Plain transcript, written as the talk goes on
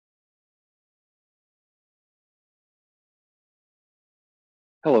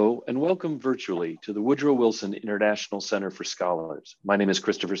Hello, and welcome virtually to the Woodrow Wilson International Center for Scholars. My name is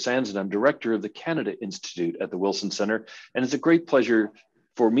Christopher Sands, and I'm director of the Canada Institute at the Wilson Center. And it's a great pleasure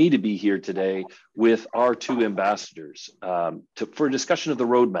for me to be here today with our two ambassadors for a discussion of the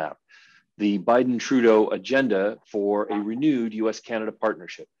roadmap, the Biden-Trudeau agenda for a renewed U.S. Canada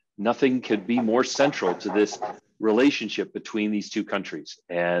partnership. Nothing could be more central to this relationship between these two countries.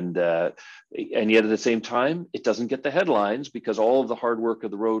 And yet at the same time, it doesn't get the headlines because all of the hard work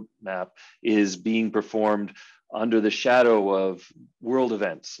of the roadmap is being performed under the shadow of world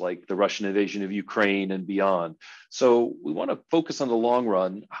events like the Russian invasion of Ukraine and beyond. So we want to focus on the long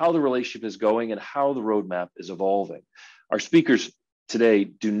run, how the relationship is going and how the roadmap is evolving. Our speakers today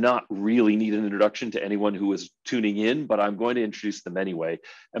do not really need an introduction to anyone who is tuning in, but I'm going to introduce them anyway.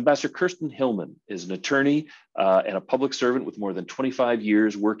 Ambassador Kirsten Hillman is an attorney and a public servant with more than 25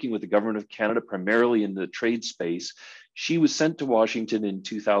 years working with the Government of Canada, primarily in the trade space. She was sent to Washington in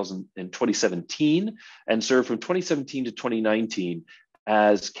 2017 and served from 2017 to 2019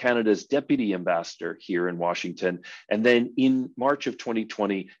 as Canada's deputy ambassador here in Washington, and then in March of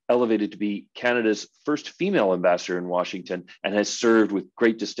 2020, elevated to be Canada's first female ambassador in Washington and has served with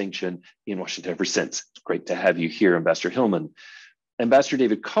great distinction in Washington ever since. It's great to have you here, Ambassador Hillman. Ambassador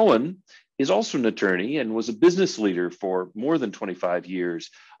David Cohen is also an attorney and was a business leader for more than 25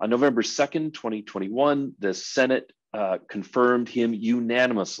 years. On November 2nd, 2021, the Senate confirmed him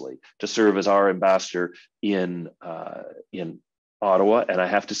unanimously to serve as our ambassador in Ottawa. And I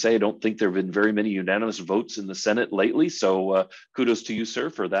have to say, I don't think there have been very many unanimous votes in the Senate lately. So kudos to you, sir,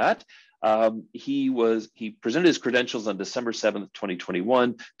 for that. He presented his credentials on December 7th,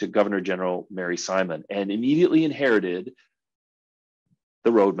 2021 to Governor General Mary Simon and immediately inherited the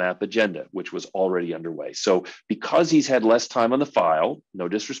roadmap agenda, which was already underway. So because he's had less time on the file, no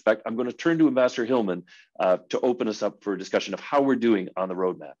disrespect, I'm going to turn to Ambassador Hillman to open us up for a discussion of how we're doing on the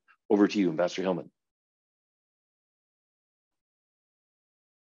roadmap. Over to you, Ambassador Hillman.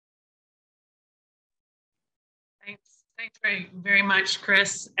 Thanks very much,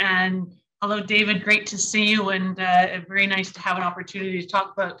 Chris. And hello, David. Great to see you, and very nice to have an opportunity to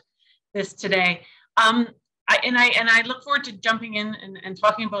talk about this today. I look forward to jumping in and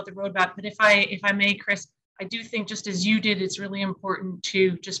talking about the roadmap. But if I may, Chris, I do think, just as you did, it's really important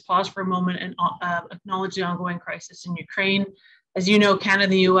to just pause for a moment and acknowledge the ongoing crisis in Ukraine. As you know, Canada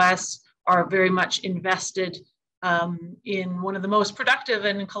and the U.S. are very much invested in one of the most productive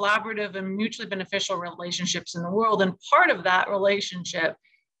and collaborative and mutually beneficial relationships in the world. And part of that relationship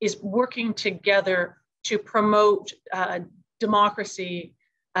is working together to promote democracy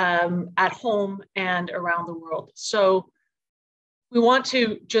at home and around the world. So we want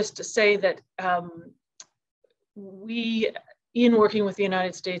to just say that we, in working with the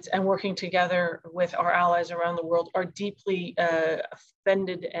United States and working together with our allies around the world, are deeply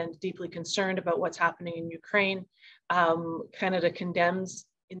offended and deeply concerned about what's happening in Ukraine. Canada condemns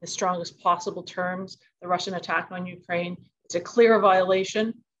in the strongest possible terms the Russian attack on Ukraine. It's a clear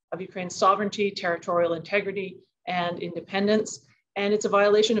violation of Ukraine's sovereignty, territorial integrity, and independence. And it's a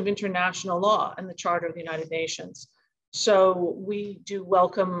violation of international law and the Charter of the United Nations. So we do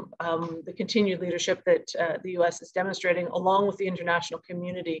welcome the continued leadership that the U.S. is demonstrating, along with the international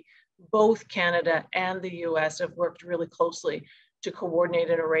community. Both Canada and the U.S. have worked really closely to coordinate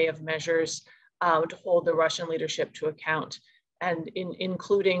an array of measures to hold the Russian leadership to account. And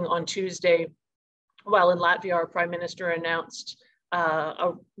including on Tuesday, while in Latvia, our Prime Minister announced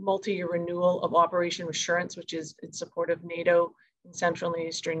a multi-year renewal of Operation Assurance, which is in support of NATO in Central and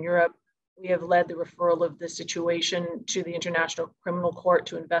Eastern Europe. We have led the referral of this situation to the International Criminal Court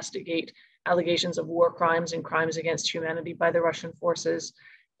to investigate allegations of war crimes and crimes against humanity by the Russian forces.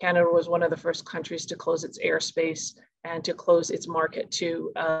 Canada was one of the first countries to close its airspace and to close its market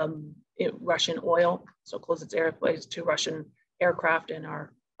to Russian oil, so close its airspace to Russian aircraft and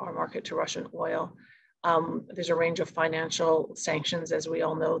our market to Russian oil. There's a range of financial sanctions, as we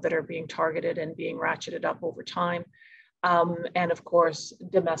all know, that are being targeted and being ratcheted up over time. And of course,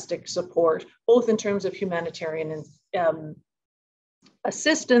 domestic support, both in terms of humanitarian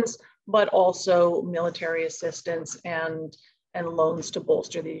assistance, but also military assistance and loans to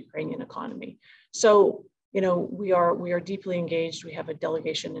bolster the Ukrainian economy. So, you know, we are deeply engaged. We have a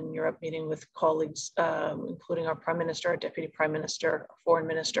delegation in Europe meeting with colleagues, including our Prime Minister, our Deputy Prime Minister, our Foreign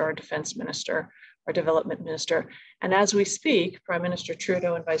Minister, our Defense Minister, our Development Minister. And as we speak, Prime Minister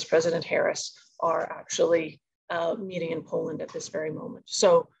Trudeau and Vice President Harris are actually meeting in Poland at this very moment.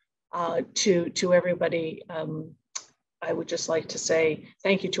 So to everybody, I would just like to say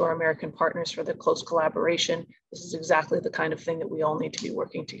thank you to our American partners for the close collaboration. This is exactly the kind of thing that we all need to be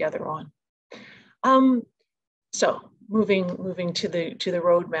working together on. So moving to the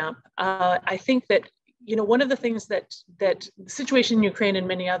roadmap, I think that one of the things that the situation in Ukraine and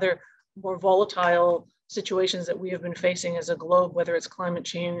many other more volatile situations that we have been facing as a globe, whether it's climate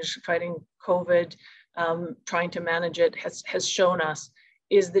change, fighting COVID, trying to manage it, has shown us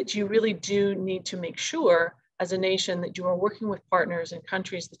is that you really do need to make sure as a nation that you are working with partners and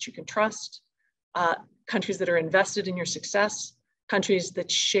countries that you can trust, countries that are invested in your success, countries that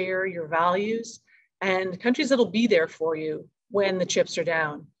share your values, and countries that'll be there for you when the chips are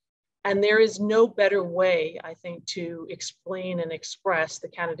down. And there is no better way, I think, to explain and express the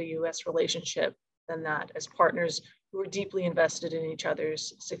Canada-US relationship than that, as partners who are deeply invested in each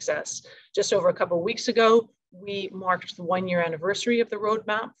other's success. Just over a couple of weeks ago, we marked the 1-year anniversary of the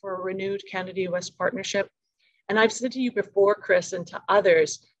roadmap for a renewed Canada-US partnership. And I've said to you before, Chris, and to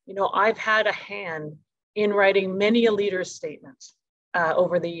others, I've had a hand in writing many a leader's statements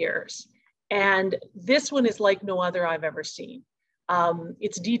over the years. And this one is like no other I've ever seen.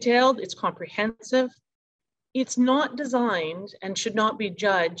 It's detailed, it's comprehensive. It's not designed and should not be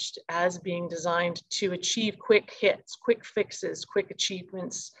judged as being designed to achieve quick hits, quick fixes, quick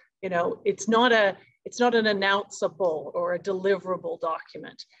achievements. It's not an announceable or a deliverable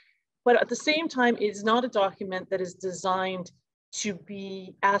document. But at the same time, it's not a document that is designed to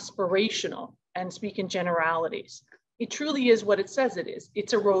be aspirational and speak in generalities. It truly is what it says it is.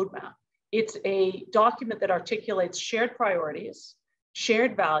 It's a roadmap. It's a document that articulates shared priorities,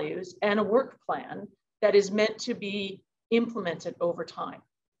 shared values, and a work plan that is meant to be implemented over time.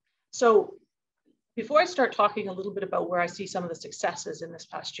 So before I start talking a little bit about where I see some of the successes in this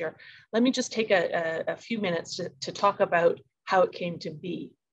past year, let me just take a few minutes to talk about how it came to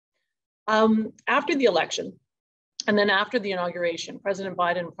be. After the election, and then after the inauguration, President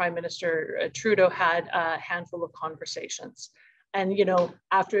Biden and Prime Minister Trudeau had a handful of conversations. And,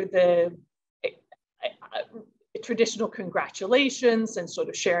 after the traditional congratulations and sort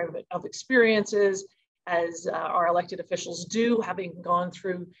of sharing of experiences, as our elected officials do, having gone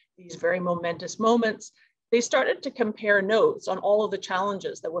through these very momentous moments, they started to compare notes on all of the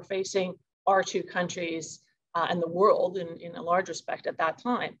challenges that were facing our two countries and the world in a large respect at that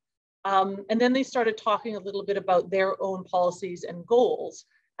time. And then they started talking a little bit about their own policies and goals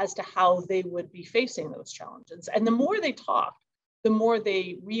as to how they would be facing those challenges. And the more they talked, the more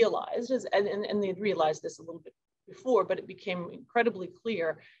they realized, and they'd realized this a little bit before, but it became incredibly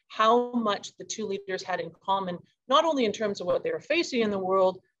clear how much the two leaders had in common, not only in terms of what they were facing in the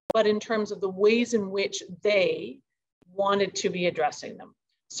world, but in terms of the ways in which they wanted to be addressing them.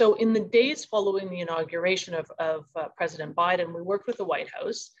 So in the days following the inauguration of President Biden, we worked with the White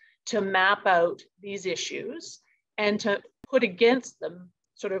House to map out these issues and to put against them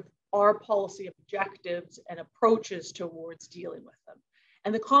sort of our policy objectives and approaches towards dealing with them.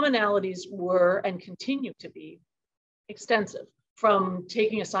 And the commonalities were and continue to be extensive, from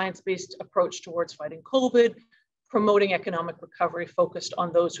taking a science-based approach towards fighting COVID, promoting economic recovery focused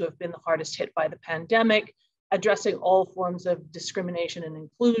on those who have been the hardest hit by the pandemic, addressing all forms of discrimination and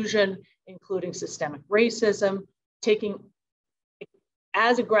inclusion, including systemic racism, taking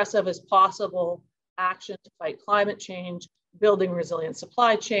as aggressive as possible action to fight climate change, building resilient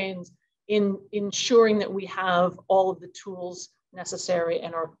supply chains, in ensuring that we have all of the tools necessary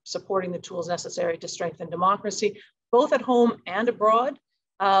and are supporting the tools necessary to strengthen democracy, both at home and abroad,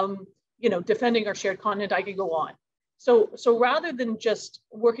 defending our shared continent. I could go on. So rather than just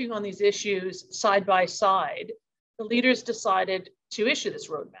working on these issues side by side, the leaders decided to issue this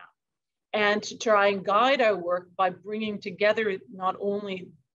roadmap and to try and guide our work by bringing together not only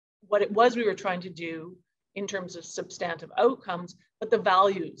what it was we were trying to do in terms of substantive outcomes, but the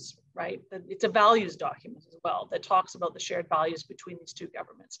values, right? It's a values document as well that talks about the shared values between these two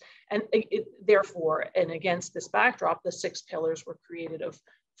governments. And therefore, and against this backdrop, the 6 pillars were created of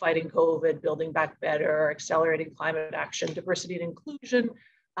fighting COVID, building back better, accelerating climate action, diversity and inclusion,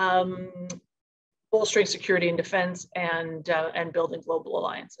 bolstering security and defense, and building global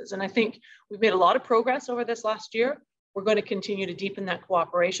alliances. And I think we've made a lot of progress over this last year. We're going to continue to deepen that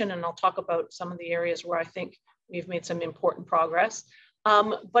cooperation, and I'll talk about some of the areas where I think we've made some important progress.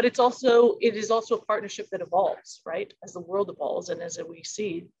 But it is also a partnership that evolves, right? As the world evolves, and as we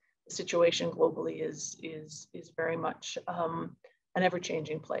see, the situation globally is very much an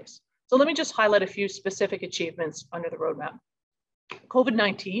ever-changing place. So let me just highlight a few specific achievements under the roadmap.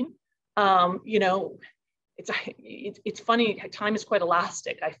 COVID-19. It's funny, time is quite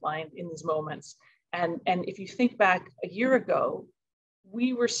elastic, I find, in these moments. And if you think back a year ago,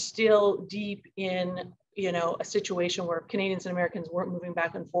 we were still deep in, a situation where Canadians and Americans weren't moving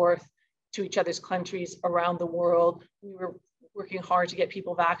back and forth to each other's countries around the world. We were working hard to get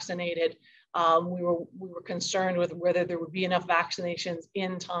people vaccinated. We were concerned with whether there would be enough vaccinations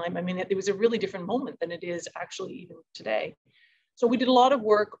in time. I mean, it was a really different moment than it is actually even today. So we did a lot of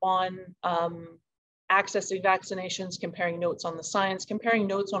work on accessing vaccinations, comparing notes on the science, comparing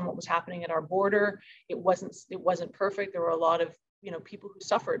notes on what was happening at our border. It wasn't perfect. There were a lot of people who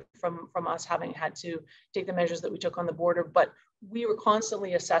suffered from us having had to take the measures that we took on the border, but we were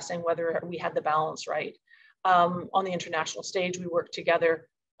constantly assessing whether we had the balance right. On the international stage, we worked together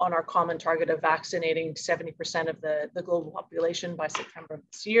on our common target of vaccinating 70% of the global population by September of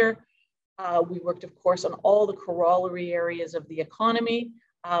this year. We worked, of course, on all the corollary areas of the economy.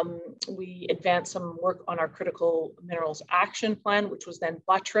 We advanced some work on our critical minerals action plan, which was then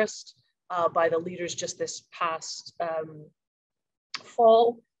buttressed by the leaders just this past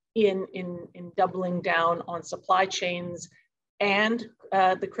fall in doubling down on supply chains and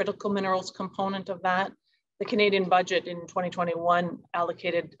the critical minerals component of that. The Canadian budget in 2021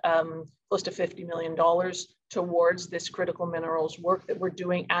 allocated close to $50 million towards this critical minerals work that we're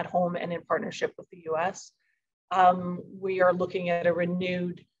doing at home and in partnership with the US. We are looking at a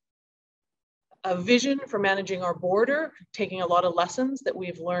renewed vision for managing our border, taking a lot of lessons that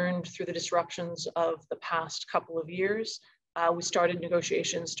we've learned through the disruptions of the past couple of years. We started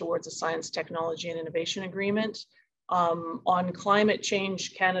negotiations towards a science, technology, and innovation agreement. On climate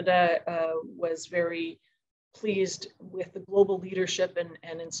change, Canada was very pleased with the global leadership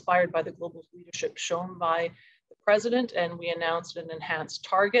and inspired by the global leadership shown by the president. And we announced an enhanced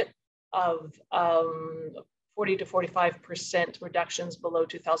target of 40 to 45% reductions below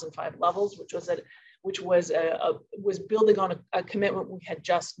 2005 levels, which was building on a commitment we had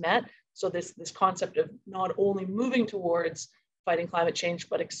just met. So this concept of not only moving towards fighting climate change,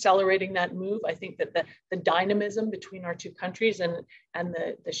 but accelerating that move. I think that the dynamism between our two countries and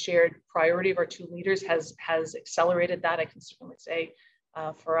the shared priority of our two leaders has accelerated that, I can certainly say,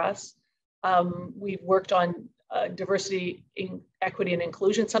 for us. We've worked on diversity, equity, and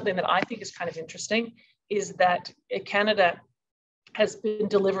inclusion. Something that I think is kind of interesting is that Canada has been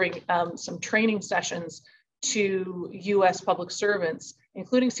delivering some training sessions to U.S. public servants,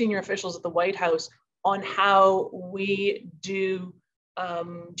 including senior officials at the White House, on how we do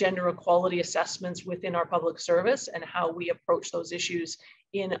gender equality assessments within our public service and how we approach those issues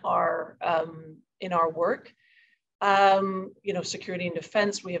in our work. Security and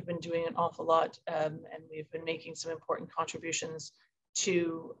defense, we have been doing an awful lot, and we've been making some important contributions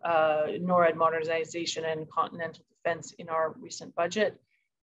to NORAD modernization and continental defense in our recent budget.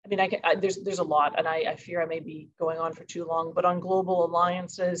 I mean, there's a lot, and I fear I may be going on for too long, but on global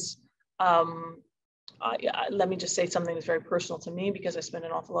alliances, let me just say something that's very personal to me because I spent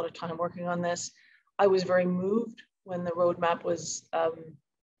an awful lot of time working on this. I was very moved when the roadmap was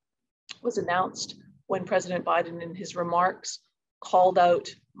announced, when President Biden in his remarks called out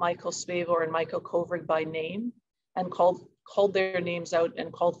Michael Spavor and Michael Kovrig by name and called their names out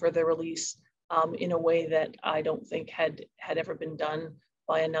and called for their release in a way that I don't think had ever been done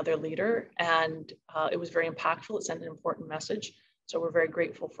by another leader. And it was very impactful. It sent an important message. So we're very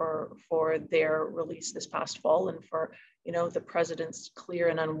grateful for their release this past fall and for the president's clear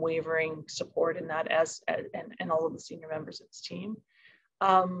and unwavering support in that and all of the senior members of his team.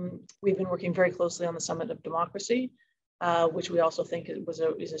 We've been working very closely on the Summit of Democracy, which we also think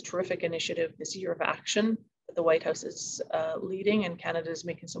is a terrific initiative, this year of action that the White House is leading, and Canada is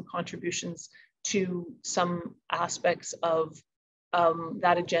making some contributions to some aspects of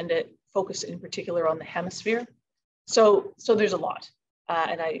that agenda, focused in particular on the hemisphere. So there's a lot,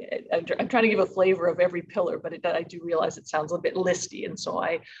 and I'm trying to give a flavor of every pillar, but I do realize it sounds a bit listy, and so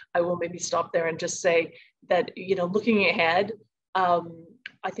I will maybe stop there and just say that looking ahead,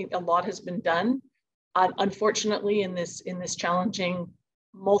 I think a lot has been done. Unfortunately, in this challenging,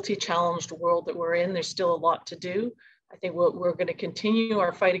 multi-challenged world that we're in, there's still a lot to do. I think we're going to continue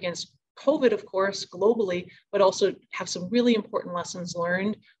our fight against COVID, of course, globally, but also have some really important lessons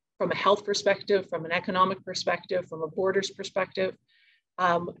learned from a health perspective, from an economic perspective, from a borders perspective.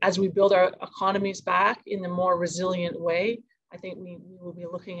 As we build our economies back in a more resilient way, I think we will be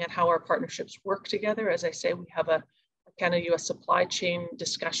looking at how our partnerships work together. As I say, we have a Canada-U.S. supply chain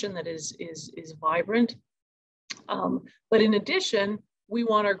discussion that is vibrant. But in addition, we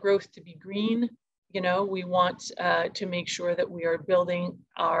want our growth to be green. We want to make sure that we are building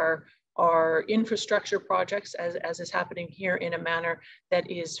our infrastructure projects, as is happening here, in a manner that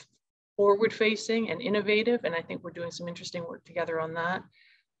is forward-facing and innovative. And I think we're doing some interesting work together on that.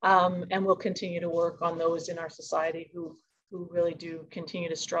 And we'll continue to work on those in our society who really do continue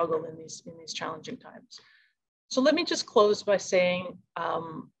to struggle in these challenging times. So let me just close by saying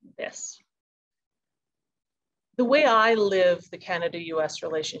this. The way I live the Canada-U.S.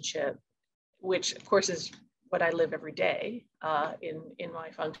 relationship, which of course is what I live every day in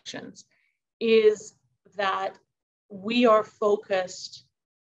my functions, is that we are focused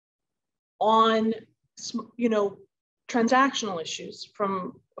on, transactional issues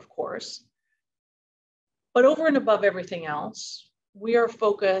of course, but over and above everything else, we are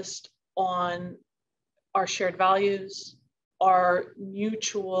focused on our shared values, our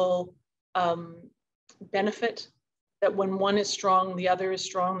mutual benefit, that when one is strong, the other is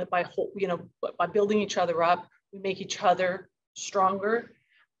strong, that by building each other up, we make each other stronger.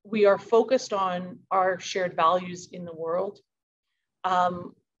 We are focused on our shared values in the world.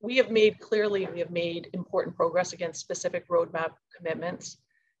 We have made important progress against specific roadmap commitments.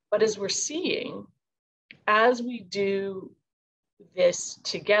 But as we're seeing, as we do this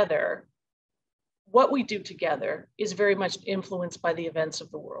together, what we do together is very much influenced by the events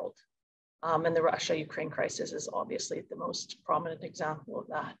of the world. And the Russia-Ukraine crisis is obviously the most prominent example of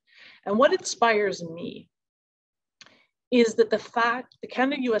that. And what inspires me is that the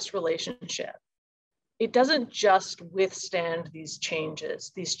Canada-U.S. relationship, it doesn't just withstand these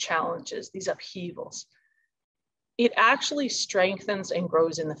changes, these challenges, these upheavals. It actually strengthens and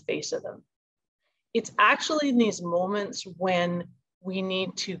grows in the face of them. It's actually in these moments when we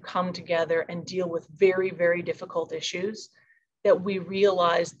need to come together and deal with very, very difficult issues that we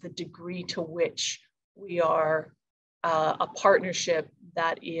realize the degree to which we are a partnership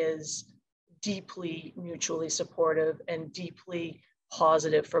that is deeply mutually supportive and deeply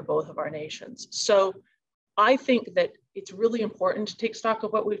positive for both of our nations. So I think that it's really important to take stock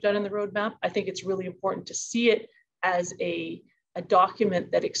of what we've done in the roadmap. I think it's really important to see it as a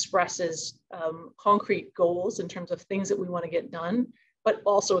document that expresses concrete goals in terms of things that we want to get done, but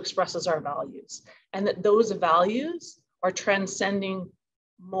also expresses our values. And that those values are transcending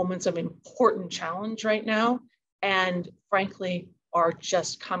moments of important challenge right now, and frankly, are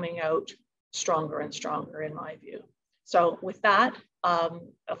just coming out stronger and stronger in my view. So with that,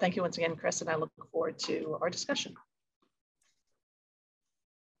 thank you once again, Chris, and I look forward to our discussion.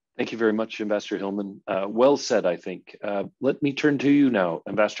 Thank you very much, Ambassador Hillman. Well said, I think. Let me turn to you now,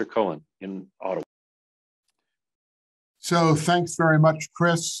 Ambassador Cohen in Ottawa. So thanks very much,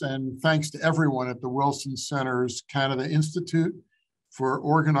 Chris, and thanks to everyone at the Wilson Center's Canada Institute for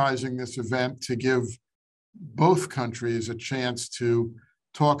organizing this event to give both countries a chance to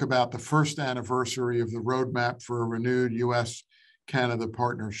talk about the first anniversary of the roadmap for a renewed U.S. Canada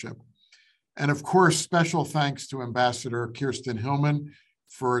partnership. And of course, special thanks to Ambassador Kirsten Hillman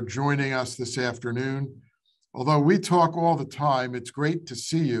for joining us this afternoon. Although we talk all the time, it's great to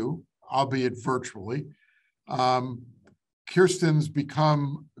see you, albeit virtually. Kirsten's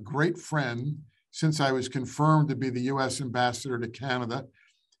become a great friend since I was confirmed to be the U.S. ambassador to Canada.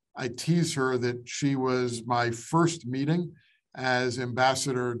 I tease her that she was my first meeting as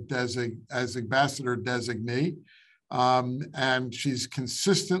ambassador designee, and she's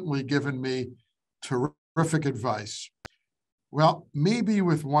consistently given me terrific advice. Well, maybe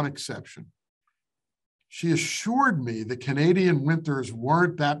with one exception. She assured me the Canadian winters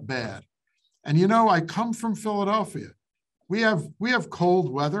weren't that bad. And you know, I come from Philadelphia. We have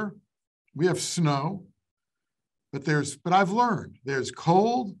cold weather, we have snow, but I've learned there's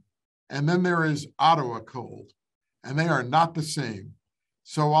cold and then there is Ottawa cold, and they are not the same.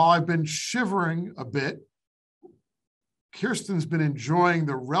 So while I've been shivering a bit, Kirsten's been enjoying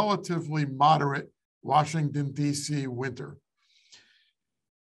the relatively moderate Washington, D.C. winter.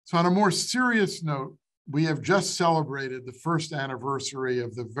 So on a more serious note, we have just celebrated the first anniversary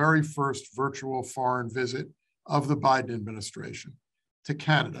of the very first virtual foreign visit of the Biden administration to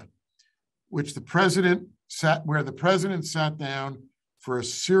Canada, where the president sat down for a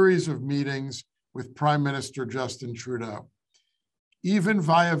series of meetings with Prime Minister Justin Trudeau. Even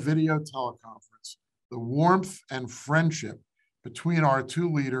via video teleconference, the warmth and friendship between our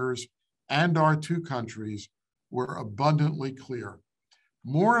two leaders and our two countries were abundantly clear.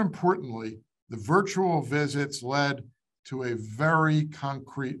 More importantly, the virtual visits led to a very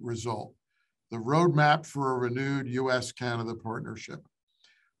concrete result: the roadmap for a renewed U.S. Canada partnership.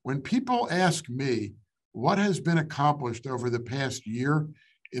 When people ask me what has been accomplished over the past year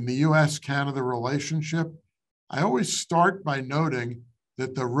in the U.S. Canada relationship, I always start by noting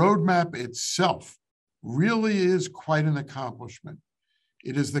that the roadmap itself really is quite an accomplishment.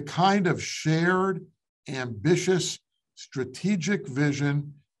 It is the kind of shared, ambitious, strategic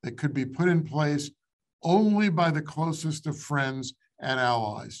vision that could be put in place only by the closest of friends and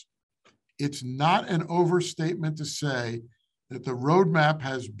allies. It's not an overstatement to say that the roadmap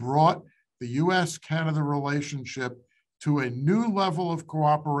has brought the U.S.-Canada relationship to a new level of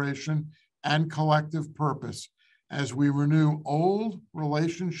cooperation and collective purpose as we renew old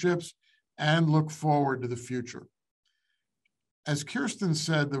relationships and look forward to the future. As Kirsten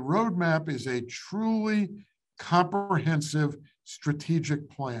said, the roadmap is a truly comprehensive strategic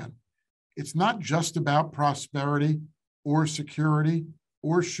plan. It's not just about prosperity or security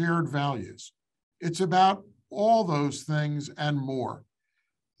or shared values. It's about all those things and more.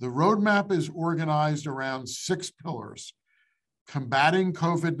 The roadmap is organized around 6 pillars: combating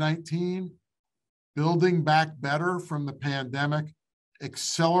COVID-19, building back better from the pandemic,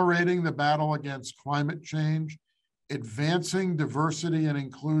 accelerating the battle against climate change, advancing diversity and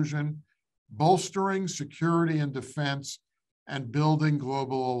inclusion, bolstering security and defense, and building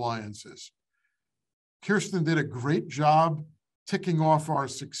global alliances. Kirsten did a great job ticking off our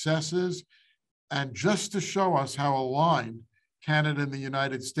successes. And just to show us how aligned Canada and the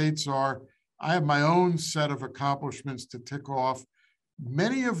United States are, I have my own set of accomplishments to tick off,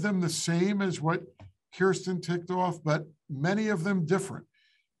 many of them the same as what Kirsten ticked off, but many of them different,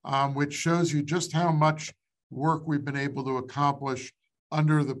 which shows you just how much work we've been able to accomplish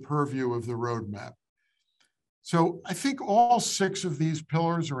under the purview of the roadmap. So I think all 6 of these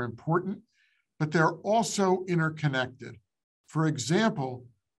pillars are important, but they're also interconnected. For example,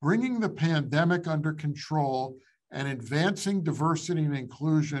 bringing the pandemic under control and advancing diversity and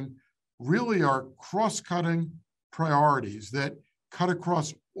inclusion really are cross-cutting priorities that cut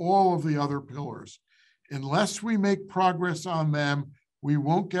across all of the other pillars. Unless we make progress on them, we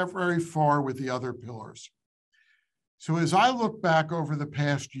won't get very far with the other pillars. So as I look back over the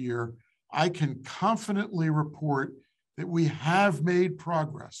past year, I can confidently report that we have made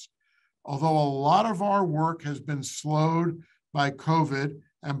progress. Although a lot of our work has been slowed by COVID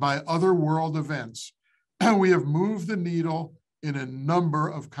and by other world events, we have moved the needle in a number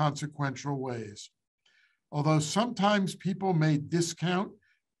of consequential ways. Although sometimes people may discount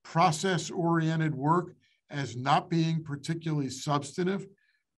process-oriented work as not being particularly substantive,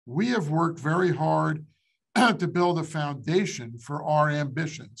 we have worked very hard to build a foundation for our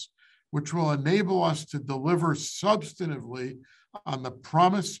ambitions, which will enable us to deliver substantively on the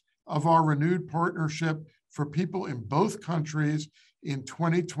promise of our renewed partnership for people in both countries in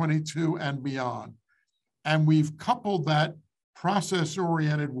 2022 and beyond. And we've coupled that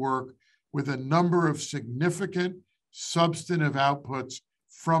process-oriented work with a number of significant substantive outputs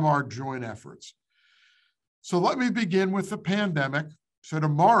from our joint efforts. So let me begin with the pandemic. So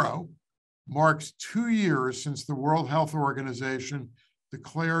tomorrow marks 2 years since the World Health Organization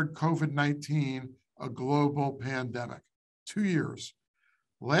declared COVID-19 a global pandemic. 2 years.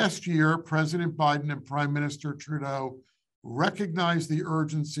 Last year, President Biden and Prime Minister Trudeau recognized the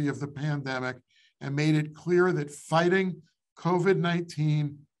urgency of the pandemic and made it clear that fighting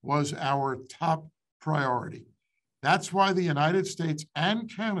COVID-19 was our top priority. That's why the United States and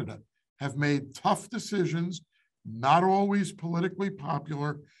Canada have made tough decisions, not always politically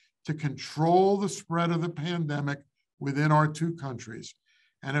popular, to control the spread of the pandemic within our 2 countries,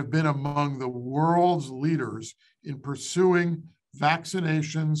 and have been among the world's leaders in pursuing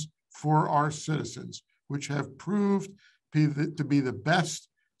vaccinations for our citizens, which have proved to be the best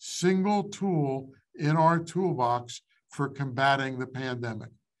single tool in our toolbox for combating the pandemic.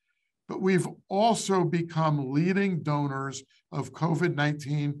 But we've also become leading donors of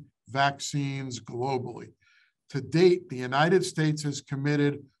COVID-19 vaccines globally. To date, the United States has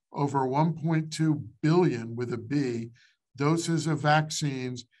committed over 1.2 billion, with a B, doses of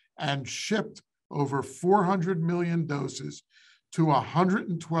vaccines and shipped over 400 million doses to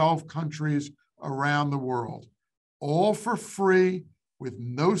 112 countries around the world, all for free with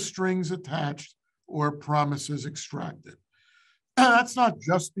no strings attached or promises extracted. That's not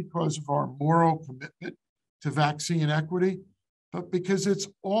just because of our moral commitment to vaccine equity, but because it's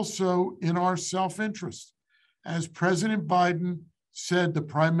also in our self-interest. As President Biden said to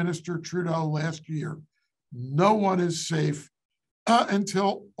Prime Minister Trudeau last year, no one is safe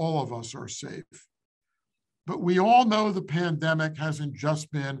until all of us are safe. But we all know the pandemic hasn't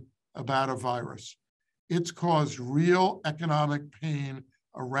just been about a virus. It's caused real economic pain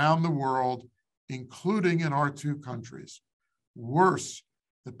around the world, including in our 2 countries. Worse,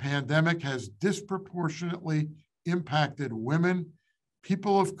 the pandemic has disproportionately impacted women,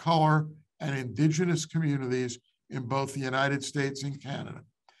 people of color, and Indigenous communities in both the United States and Canada,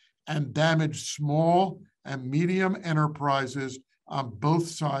 and damaged small and medium enterprises on both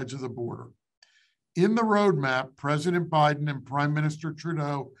sides of the border. In the roadmap, President Biden and Prime Minister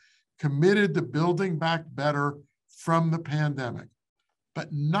Trudeau committed to building back better from the pandemic,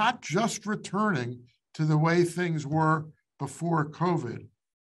 but not just returning to the way things were before COVID.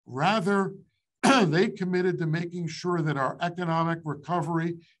 Rather, they committed to making sure that our economic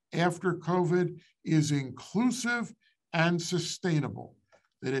recovery after COVID is inclusive and sustainable,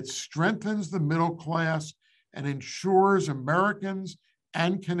 that it strengthens the middle class and ensures Americans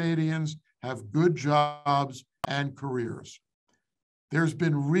and Canadians have good jobs and careers. There's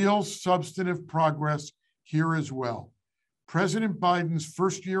been real substantive progress here as well. President Biden's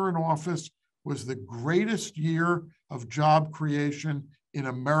first year in office was the greatest year of job creation in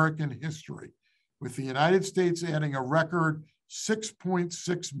American history, with the United States adding a record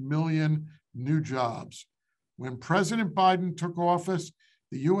 6.6 million new jobs. When President Biden took office,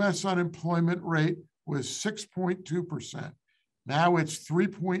 the U.S. unemployment rate was 6.2%. Now it's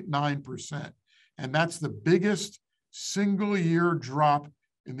 3.9%. And that's the biggest single year drop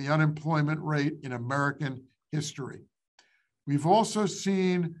in the unemployment rate in American history. We've also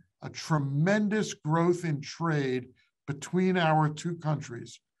seen a tremendous growth in trade between our two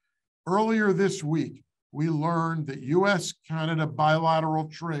countries. Earlier this week, we learned that U.S. Canada bilateral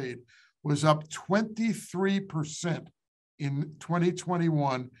trade was up 23% in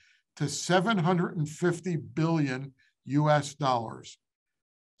 2021 to $750 billion US dollars.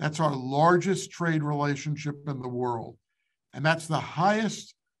 That's our largest trade relationship in the world. And that's the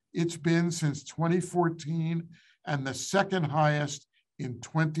highest it's been since 2014 and the second highest in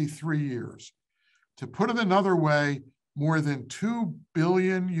 23 years. To put it another way, more than $2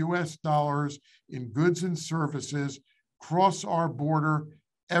 billion US dollars in goods and services cross our border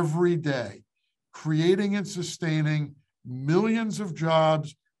every day, creating and sustaining millions of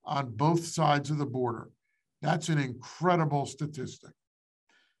jobs on both sides of the border. That's an incredible statistic.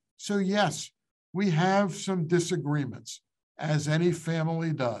 So yes, we have some disagreements, as any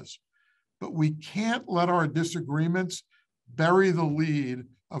family does, but we can't let our disagreements bury the lead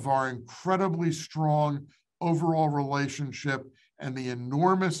of our incredibly strong overall relationship and the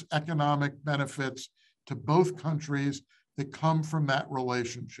enormous economic benefits to both countries that come from that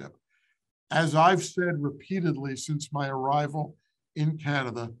relationship. As I've said repeatedly since my arrival in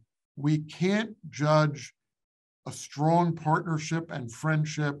Canada, we can't judge a strong partnership and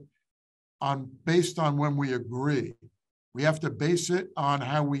friendship based on when we agree. We have to base it on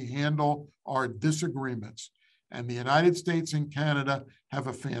how we handle our disagreements. And the United States and Canada have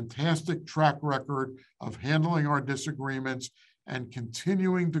a fantastic track record of handling our disagreements and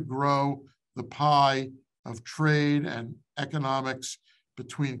continuing to grow the pie of trade and economics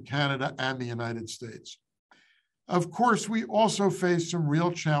between Canada and the United States. Of course, we also face some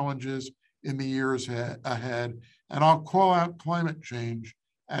real challenges in the years ahead, and I'll call out climate change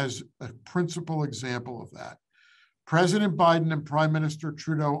as a principal example of that. President Biden and Prime Minister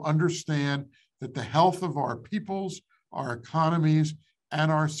Trudeau understand that the health of our peoples, our economies,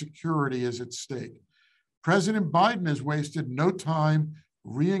 and our security is at stake. President Biden has wasted no time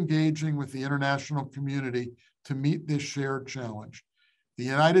re-engaging with the international community to meet this shared challenge. The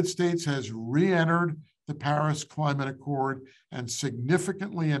United States has re-entered the Paris Climate Accord and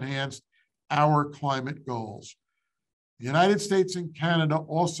significantly enhanced our climate goals. The United States and Canada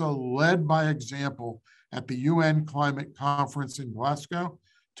also led by example at the UN Climate Conference in Glasgow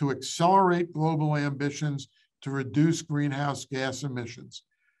to accelerate global ambitions to reduce greenhouse gas emissions.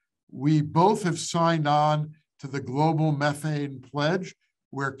 We both have signed on to the Global Methane Pledge,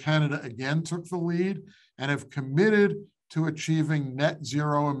 where Canada again took the lead, and have committed to achieving net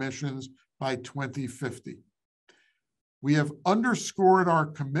zero emissions by 2050. We have underscored our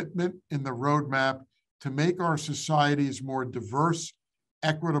commitment in the roadmap to make our societies more diverse,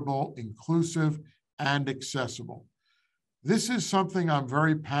 equitable, inclusive, and accessible. This is something I'm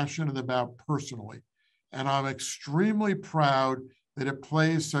very passionate about personally, and I'm extremely proud that it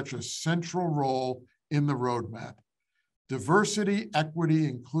plays such a central role in the roadmap. Diversity, equity,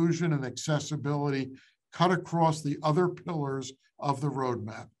 inclusion, and accessibility cut across the other pillars of the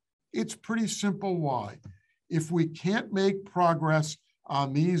roadmap. It's pretty simple why. If we can't make progress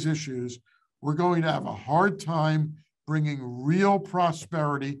on these issues, we're going to have a hard time bringing real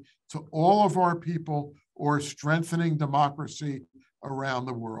prosperity to all of our people or strengthening democracy around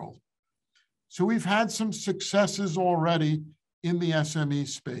the world. So we've had some successes already in the SME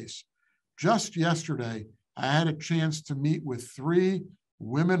space. Just yesterday, I had a chance to meet with 3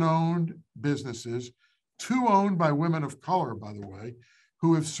 women-owned businesses, 2 owned by women of color, by the way,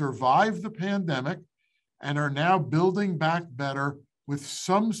 who have survived the pandemic and are now building back better with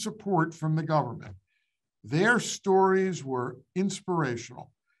some support from the government. Their stories were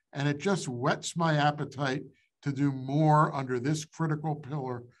inspirational, and it just whets my appetite to do more under this critical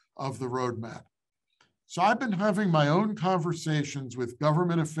pillar of the roadmap. So I've been having my own conversations with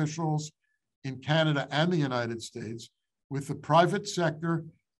government officials in Canada and the United States, with the private sector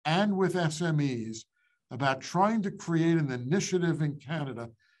and with SMEs about trying to create an initiative in Canada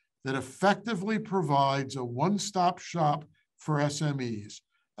that effectively provides a one-stop shop for SMEs,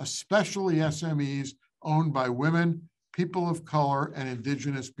 especially SMEs owned by women, people of color, and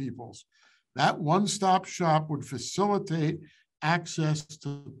Indigenous peoples. That one-stop shop would facilitate access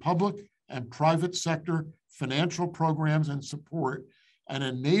to public and private sector financial programs and support, and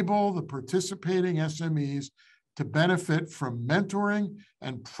enable the participating SMEs to benefit from mentoring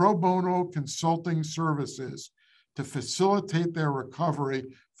and pro bono consulting services to facilitate their recovery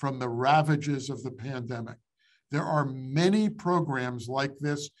from the ravages of the pandemic. There are many programs like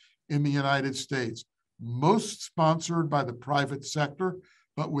this in the United States, most sponsored by the private sector,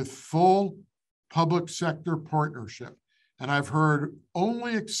 but with full public sector partnership. And I've heard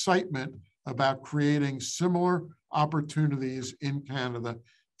only excitement about creating similar opportunities in Canada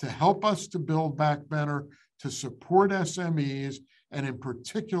to help us to build back better, to support SMEs, and in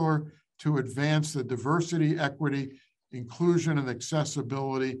particular, to advance the diversity, equity, inclusion, and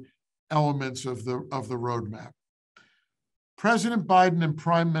accessibility elements of the roadmap. President Biden and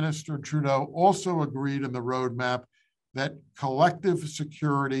Prime Minister Trudeau also agreed in the roadmap that collective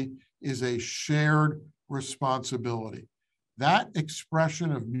security is a shared responsibility. That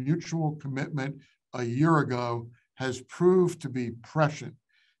expression of mutual commitment a year ago has proved to be prescient,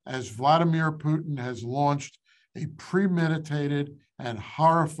 as Vladimir Putin has launched a premeditated and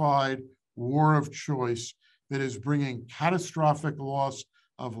horrified war of choice that is bringing catastrophic loss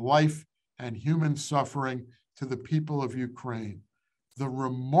of life and human suffering to the people of Ukraine. The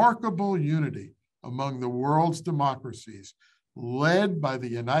remarkable unity among the world's democracies, led by the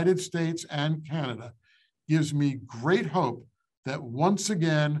United States and Canada, gives me great hope that once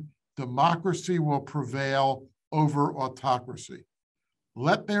again, democracy will prevail over autocracy.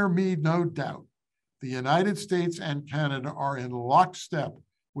 Let there be no doubt, the United States and Canada are in lockstep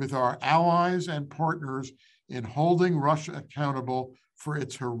with our allies and partners in holding Russia accountable for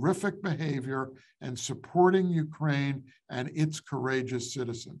its horrific behavior and supporting Ukraine and its courageous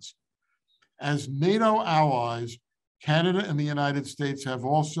citizens. As NATO allies, Canada and the United States have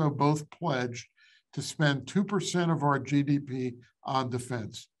also both pledged to spend 2% of our GDP on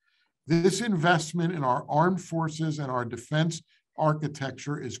defense. This investment in our armed forces and our defense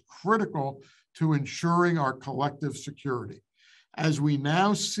architecture is critical to ensuring our collective security. As we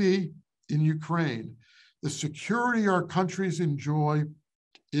now see in Ukraine, the security our countries enjoy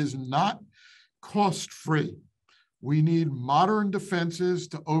is not cost-free. We need modern defenses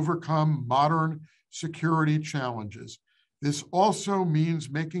to overcome modern security challenges. This also means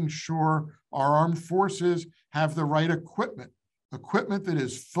making sure our armed forces have the right equipment that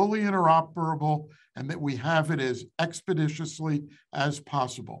is fully interoperable, and that we have it as expeditiously as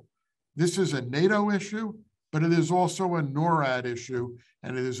possible. This is a NATO issue, but it is also a NORAD issue,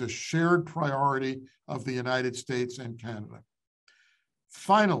 and it is a shared priority of the United States and Canada.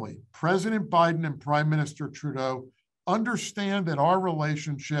 Finally, President Biden and Prime Minister Trudeau understand that our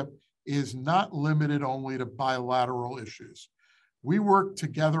relationship is not limited only to bilateral issues. We work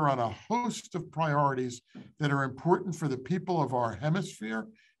together on a host of priorities that are important for the people of our hemisphere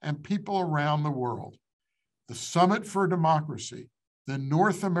and people around the world. The Summit for Democracy, the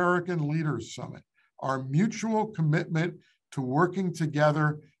North American Leaders Summit, our mutual commitment to working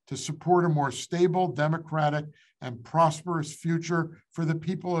together to support a more stable, democratic, and prosperous future for the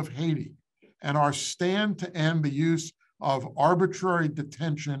people of Haiti, and our stand to end the use of arbitrary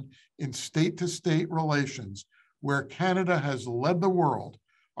detention in state-to-state relations, where Canada has led the world,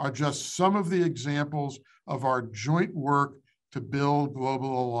 are just some of the examples of our joint work to build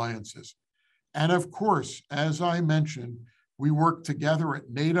global alliances. And of course, as I mentioned, we work together at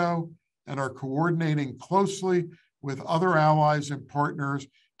NATO and are coordinating closely with other allies and partners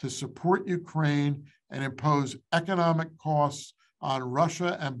to support Ukraine and impose economic costs on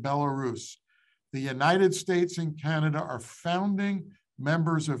Russia and Belarus. The United States and Canada are founding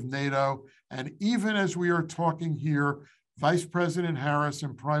members of NATO, and even as we are talking here, Vice President Harris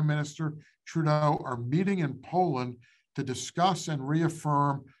and Prime Minister Trudeau are meeting in Poland to discuss and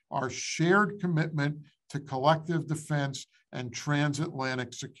reaffirm our shared commitment to collective defense and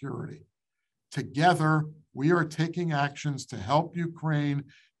transatlantic security. Together, we are taking actions to help Ukraine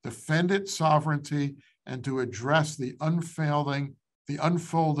defend its sovereignty and to address the unfolding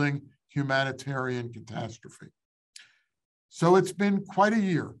humanitarian catastrophe. So it's been quite a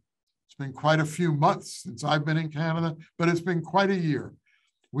year. It's been quite a few months since I've been in Canada, but it's been quite a year.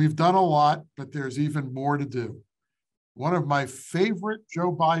 We've done a lot, but there's even more to do. One of my favorite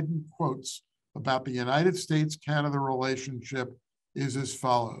Joe Biden quotes about the United States-Canada relationship is as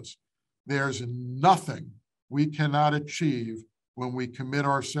follows: "There's nothing we cannot achieve when we commit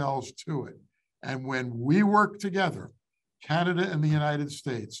ourselves to it. And when we work together, Canada and the United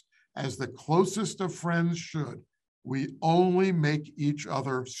States, as the closest of friends should, we only make each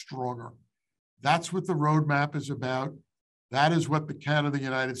other stronger. That's what the roadmap is about. That is what the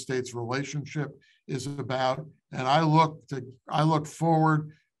Canada-United States relationship is about. And I look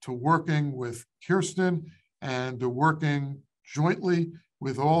forward to working with Kirsten and to working jointly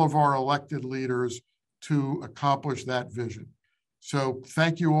with all of our elected leaders to accomplish that vision. So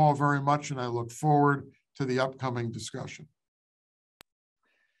thank you all very much, and I look forward to the upcoming discussion.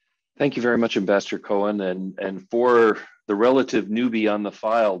 Thank you very much, Ambassador Cohen. And for the relative newbie on the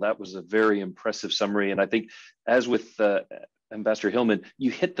file, that was a very impressive summary. And I think, as with Ambassador Hillman, you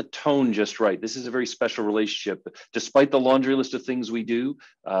hit the tone just right. This is a very special relationship. Despite the laundry list of things we do,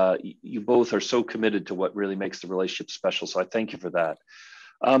 you both are so committed to what really makes the relationship special. So I thank you for that.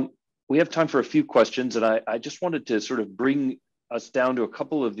 We have time for a few questions, and I just wanted to sort of bring us down to a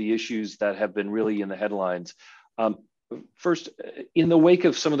couple of the issues that have been really in the headlines. First, in the wake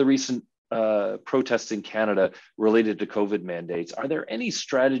of some of the recent protests in Canada related to COVID mandates, are there any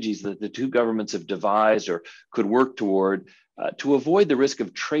strategies that the two governments have devised or could work toward to avoid the risk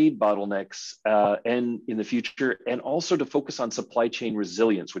of trade bottlenecks and in the future, and also to focus on supply chain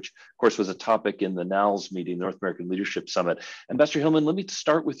resilience, which of course was a topic in the NALS meeting, North American Leadership Summit? Ambassador Hillman, let me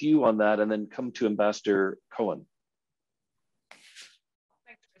start with you on that and then come to Ambassador Cohen.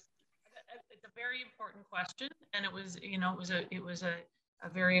 Thanks, Chris. It's a very important question, and it was a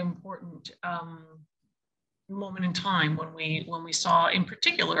very important moment in time when we saw, in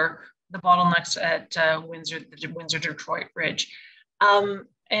particular, the bottlenecks at the Windsor-Detroit Bridge.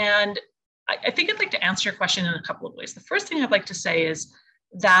 And I think I'd like to answer your question in a couple of ways. The first thing I'd like to say is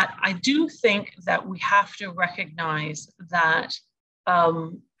that I do think that we have to recognize that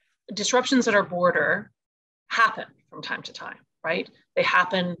disruptions at our border happen from time to time, right? They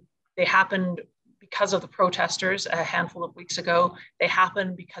happened because of the protesters a handful of weeks ago. They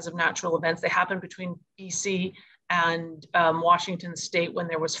happened because of natural events. They happened between BC and Washington State when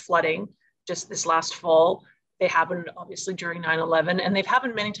there was flooding just this last fall. They happened obviously during 9/11, and they've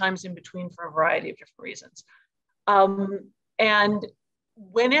happened many times in between for a variety of different reasons. And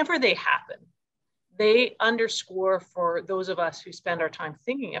whenever they happen, they underscore, for those of us who spend our time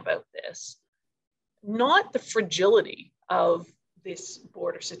thinking about this, not the fragility of this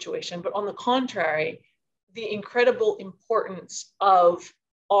border situation, but on the contrary, the incredible importance of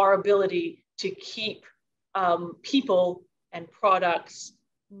our ability to keep people and products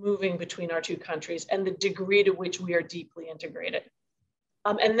moving between our two countries and the degree to which we are deeply integrated.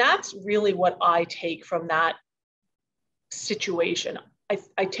 And that's really what I take from that situation.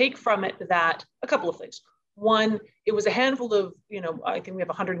 I take from it that a couple of things. One, it was a handful of, I think we have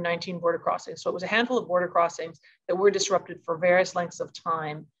 119 border crossings. So it was a handful of border crossings that were disrupted for various lengths of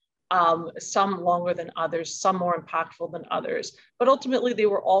time, some longer than others, some more impactful than others. But ultimately, they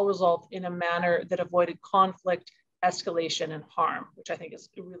were all resolved in a manner that avoided conflict, escalation, and harm, which I think is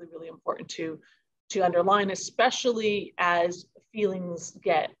really, really important to underline, especially as feelings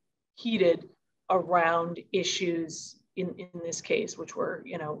get heated around issues in this case, which were,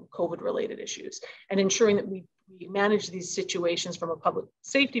 COVID-related issues, and ensuring that we manage these situations from a public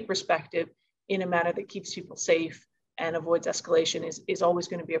safety perspective in a manner that keeps people safe and avoids escalation is always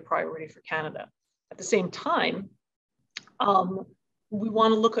going to be a priority for Canada. At the same time, we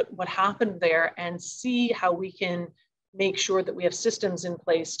want to look at what happened there and see how we can make sure that we have systems in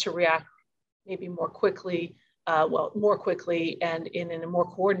place to react maybe more quickly, and in a more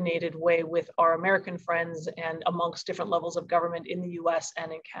coordinated way with our American friends and amongst different levels of government in the U.S.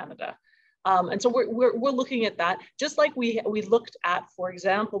 and in Canada. And so we're looking at that, just like we looked at, for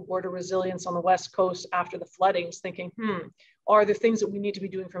example, border resilience on the West Coast after the floodings, thinking, are there things that we need to be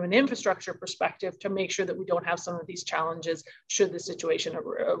doing from an infrastructure perspective to make sure that we don't have some of these challenges should the situation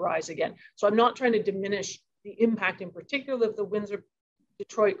arise again? So I'm not trying to diminish the impact in particular of the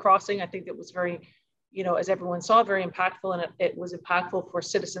Windsor-Detroit crossing. I think that was very, as everyone saw, very impactful, and it was impactful for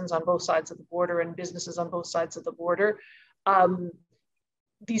citizens on both sides of the border and businesses on both sides of the border.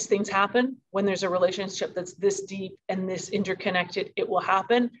 These things happen when there's a relationship that's this deep and this interconnected. It will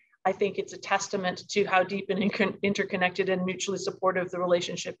happen. I think it's a testament to how deep and interconnected and mutually supportive the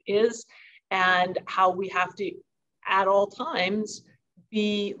relationship is, and how we have to, at all times,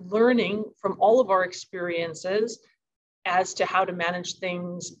 be learning from all of our experiences as to how to manage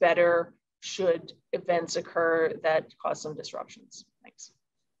things better should events occur that cause some disruptions. Thanks.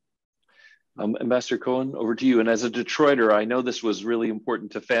 Ambassador Cohen, over to you. And as a Detroiter, I know this was really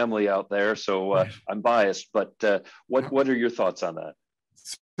important to family out there, so I'm biased, but what are your thoughts on that?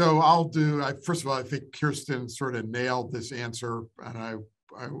 So first of all, I think Kirsten sort of nailed this answer, and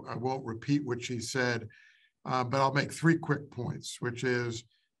I won't repeat what she said, but I'll make 3 quick points, which is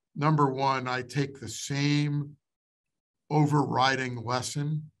number one, I take the same overriding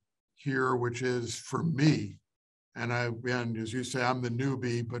lesson here, which is for me, and as you say, I'm the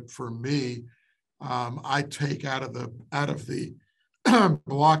newbie, but for me, I take out of the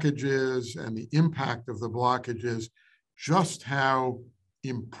blockages and the impact of the blockages just how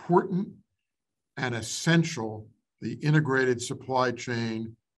important and essential the integrated supply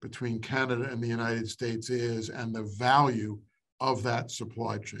chain between Canada and the United States is, and the value of that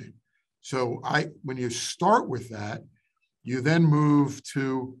supply chain. So when you start with that, you then move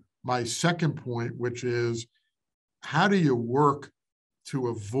to my second point, which is how do you work to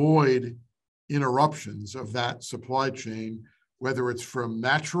avoid interruptions of that supply chain, whether it's from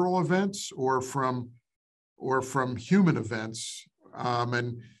natural events or from human events.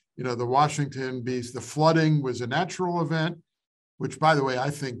 And the Washington the flooding was a natural event, which, by the way, I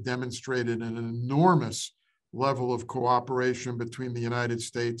think demonstrated an enormous level of cooperation between the United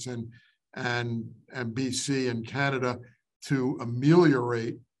States and BC and Canada to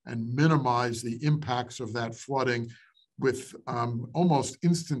ameliorate and minimize the impacts of that flooding with almost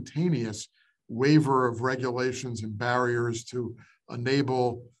instantaneous waiver of regulations and barriers to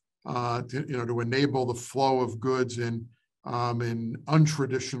enable the flow of goods in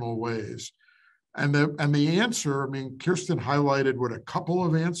untraditional ways. And the answer, Kirsten highlighted what a couple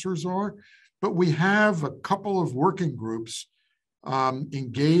of answers are, but we have a couple of working groups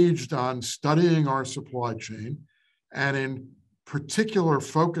engaged on studying our supply chain, and in particular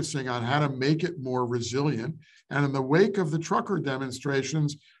focusing on how to make it more resilient. And in the wake of the trucker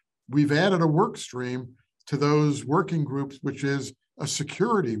demonstrations, we've added a work stream to those working groups, which is a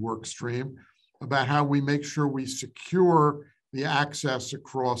security work stream about how we make sure we secure the access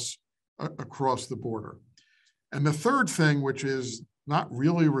across the border. And the third thing, which is not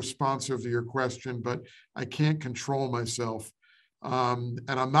really responsive to your question, but I can't control myself, and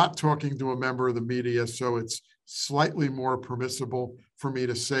I'm not talking to a member of the media, so it's slightly more permissible for me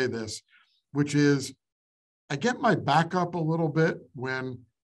to say this, which is I get my back up a little bit when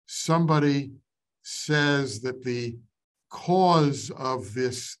somebody says that the cause of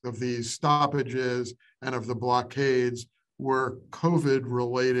these stoppages and of the blockades were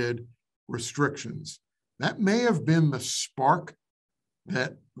COVID-related restrictions. That may have been the spark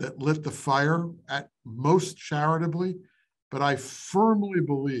that lit the fire, at most charitably, but I firmly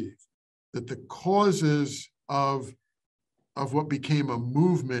believe that the causes of what became a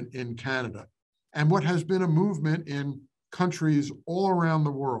movement in Canada and what has been a movement in countries all around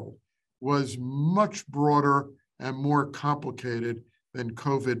the world was much broader and more complicated than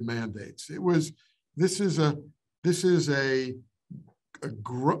COVID mandates. This is a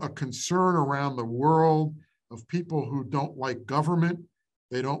concern around the world of people who don't like government.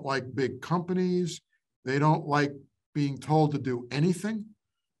 They don't like big companies. They don't like being told to do anything.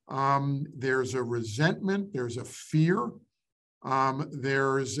 There's a resentment. There's a fear.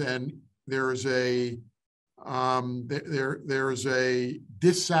 There's a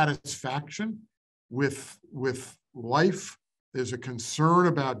dissatisfaction with life. There's a concern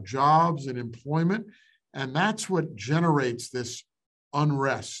about jobs and employment, and that's what generates this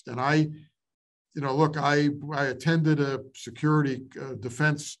unrest. And I attended a security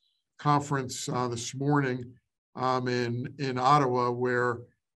defense conference this morning in Ottawa, where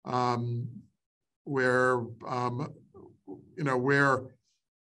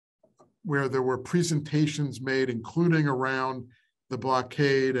there were presentations made, including around the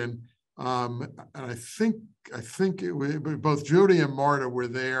blockade, and I think it was both Jody and Marta were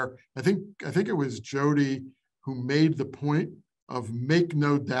there. I think it was Jody who made the point of, make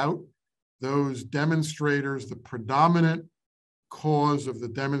no doubt, those demonstrators, the predominant cause of the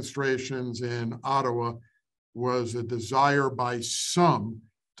demonstrations in Ottawa was a desire by some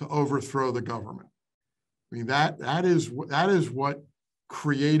to overthrow the government. That is what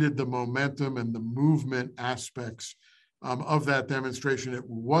created the momentum and the movement aspects of that demonstration. It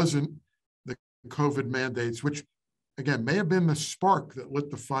wasn't the COVID mandates, which again may have been the spark that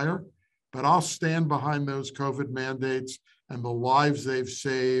lit the fire, but I'll stand behind those COVID mandates and the lives they've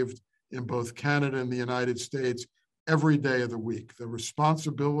saved in both Canada and the United States every day of the week. The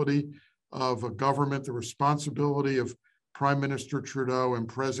responsibility of a government, the responsibility of Prime Minister Trudeau and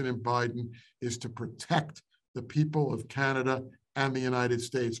President Biden is to protect the people of Canada and the United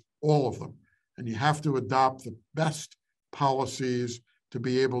States, all of them. And you have to adopt the best policies to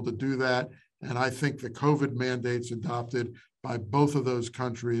be able to do that. And I think the COVID mandates adopted by both of those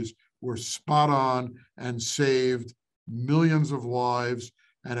countries were spot on and saved millions of lives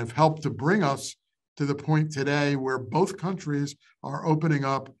and have helped to bring us to the point today where both countries are opening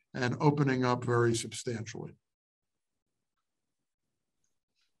up and opening up very substantially.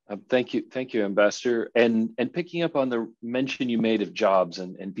 Thank you, Ambassador. And picking up on the mention you made of jobs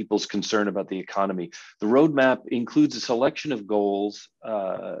and people's concern about the economy, the roadmap includes a selection of goals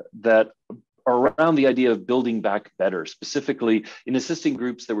that are around the idea of building back better, specifically in assisting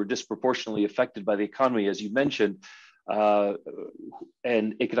groups that were disproportionately affected by the economy, as you mentioned,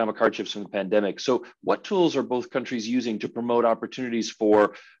 and economic hardships from the pandemic. So what tools are both countries using to promote opportunities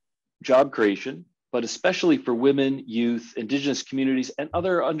for job creation, but especially for women, youth, Indigenous communities, and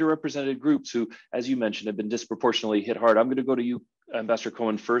other underrepresented groups who, as you mentioned, have been disproportionately hit hard? I'm going to go to you, Ambassador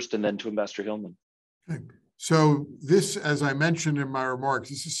Cohen, first, and then to Ambassador Hillman. Okay. So this, as I mentioned in my remarks,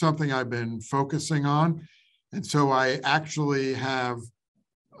 this is something I've been focusing on. And so I actually have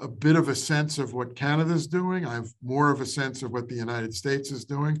a bit of a sense of what Canada's doing. I have more of a sense of what the United States is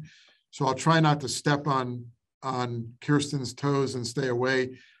doing. So I'll try not to step on Kirsten's toes and stay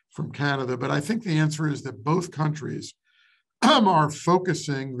away from Canada. But I think the answer is that both countries are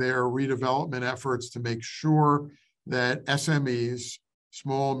focusing their redevelopment efforts to make sure that SMEs,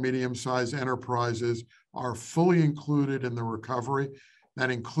 small, medium-sized enterprises, are fully included in the recovery.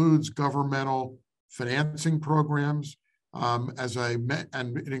 That includes governmental financing programs, and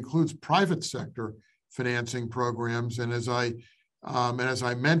it includes private sector financing programs. And as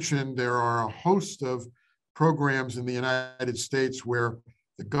I mentioned, there are a host of programs in the United States where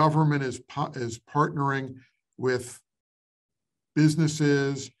the government is partnering with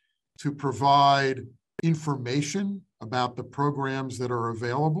businesses to provide information about the programs that are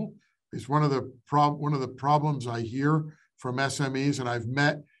available. It's one of the problems I hear from SMEs, and I've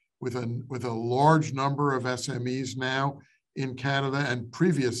met with a large number of SMEs now in Canada, and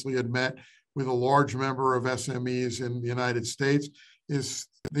previously had met with a large number of SMEs in the United States, is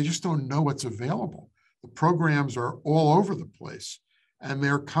they just don't know what's available. The programs are all over the place and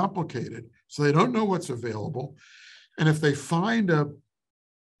they're complicated. So they don't know what's available. And if they find a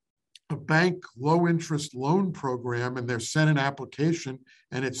bank low interest loan program and they're sent an application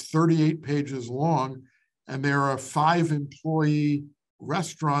and it's 38 pages long and they're a 5-employee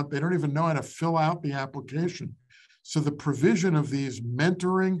restaurant, they don't even know how to fill out the application. So the provision of these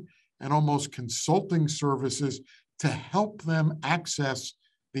mentoring and almost consulting services to help them access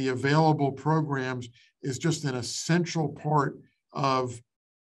the available programs is just an essential part of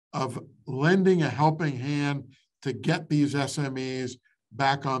lending a helping hand to get these SMEs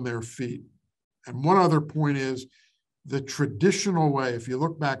back on their feet. And one other point is the traditional way, if you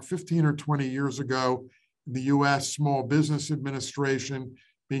look back 15 or 20 years ago, the U.S. Small Business Administration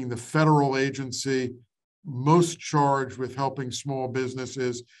being the federal agency most charged with helping small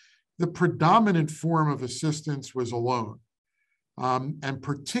businesses, the predominant form of assistance was a loan. And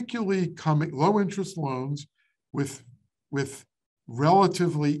particularly low interest loans with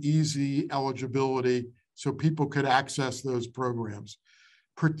relatively easy eligibility so people could access those programs.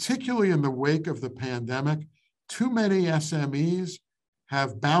 Particularly in the wake of the pandemic, too many SMEs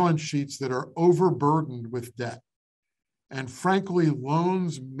have balance sheets that are overburdened with debt. And frankly,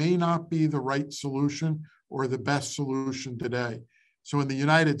 loans may not be the right solution or the best solution today. So in the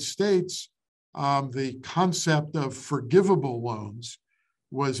United States, the concept of forgivable loans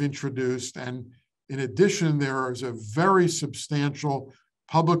was introduced. And in addition, there is a very substantial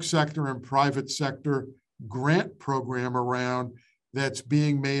public sector and private sector grant program around that's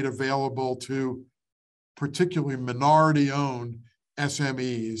being made available to particularly minority-owned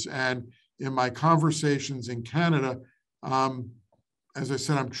SMEs. And in my conversations in Canada, as I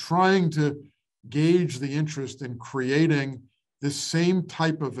said, I'm trying to gauge the interest in creating this same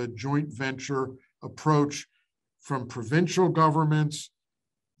type of a joint venture approach from provincial governments,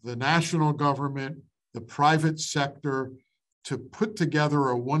 the national government, the private sector, to put together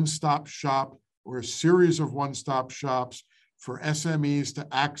a one-stop shop or a series of one-stop shops for SMEs to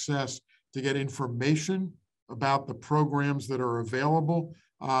access, to get information about the programs that are available,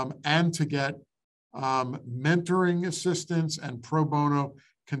 and to get mentoring assistance and pro bono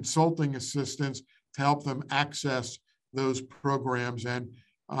consulting assistance to help them access those programs. And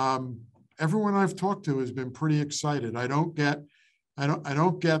everyone I've talked to has been pretty excited. I don't get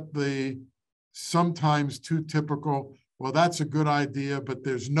the sometimes too typical, well, that's a good idea, but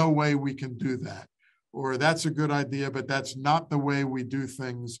there's no way we can do that. Or that's a good idea, but that's not the way we do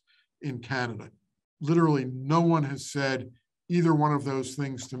things in Canada. Literally, no one has said either one of those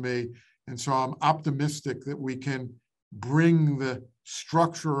things to me. And so I'm optimistic that we can bring the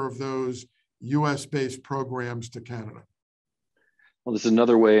structure of those US-based programs to Canada. Well, this is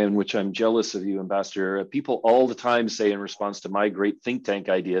another way in which I'm jealous of you, Ambassador. People all the time say in response to my great think tank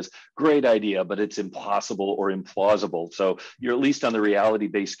ideas, great idea, but it's impossible or implausible. So you're at least on the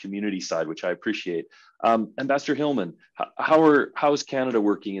reality-based community side, which I appreciate. Ambassador Hillman, how is Canada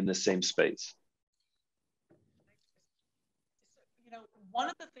working in this same space? You know, one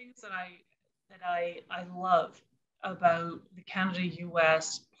of the things that I love about the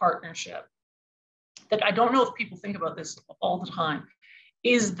Canada-U.S. partnership, that I don't know if people think about this all the time,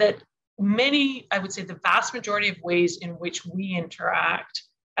 is that I would say the vast majority of ways in which we interact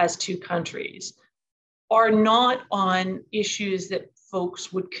as two countries are not on issues that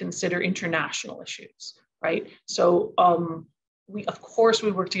folks would consider international issues, right? So of course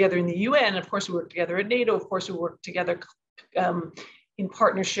we work together in the UN, of course we work together at NATO, of course we work together in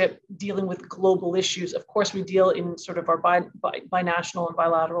partnership dealing with global issues. Of course we deal in sort of our binational and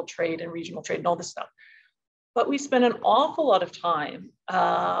bilateral trade and regional trade and all this stuff. But we spend an awful lot of time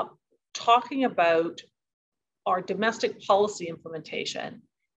talking about our domestic policy implementation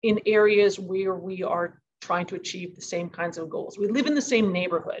in areas where we are trying to achieve the same kinds of goals. We live in the same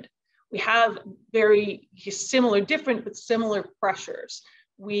neighborhood. We have very similar, different, but similar pressures.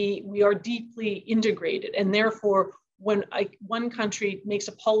 We are deeply integrated, and therefore, when one country makes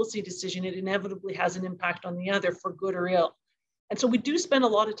a policy decision, it inevitably has an impact on the other for good or ill. And so we do spend a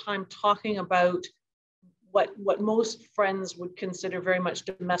lot of time talking about what most friends would consider very much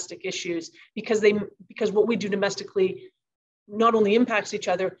domestic issues, because what we do domestically not only impacts each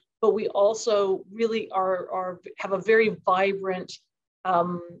other, but we also really have a very vibrant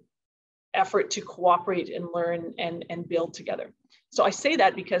effort to cooperate and learn and build together. So I say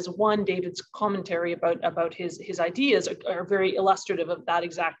that because one, David's commentary about his ideas are very illustrative of that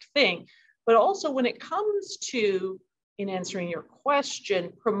exact thing, but also when it comes to, in answering your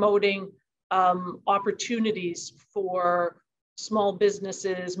question, promoting opportunities for small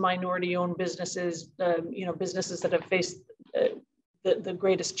businesses, minority-owned businesses, businesses that have faced the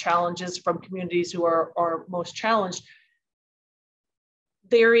greatest challenges from communities who are most challenged.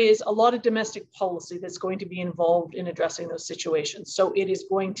 There is a lot of domestic policy that's going to be involved in addressing those situations. So it is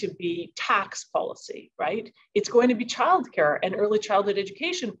going to be tax policy, right? It's going to be childcare and early childhood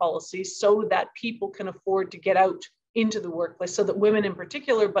education policy so that people can afford to get out into the workplace, so that women in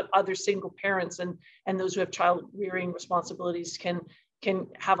particular, but other single parents and those who have child rearing responsibilities can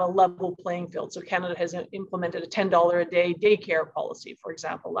have a level playing field. So Canada has implemented a $10 a day daycare policy, for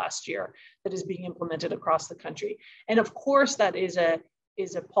example, last year, that is being implemented across the country. And of course, that is a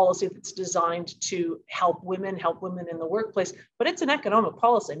policy that's designed to help women in the workplace, but it's an economic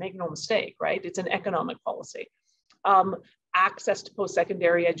policy, make no mistake, right? It's an economic policy. Access to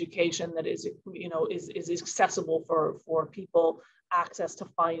post-secondary education that is accessible for people, access to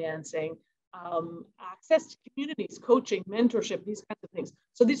financing, access to communities, coaching, mentorship, these kinds of things.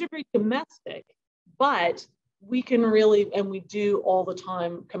 So these are very domestic, but we can really, and we do all the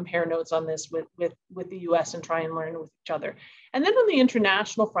time, compare notes on this with the US and try and learn with each other. And then on the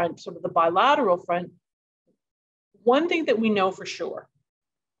international front, sort of the bilateral front, one thing that we know for sure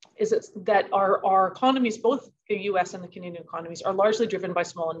is that our economies, both the US and the Canadian economies, are largely driven by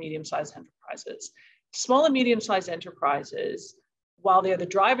small and medium-sized enterprises. Small and medium-sized enterprises, while they are the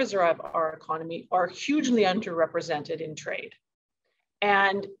drivers of our economy, are hugely underrepresented in trade.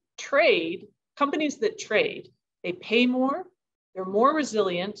 And trade, companies that trade, they pay more, they're more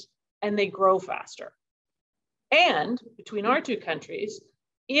resilient, and they grow faster. And between our two countries,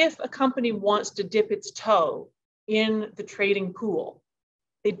 if a company wants to dip its toe in the trading pool,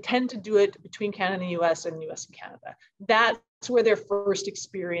 they tend to do it between Canada and the US and US and Canada. That's where their first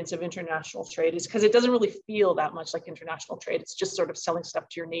experience of international trade is, because it doesn't really feel that much like international trade. It's just sort of selling stuff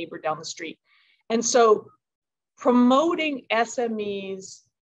to your neighbor down the street. And so promoting SMEs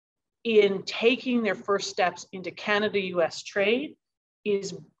in taking their first steps into Canada-US trade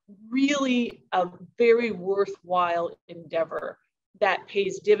is really a very worthwhile endeavor that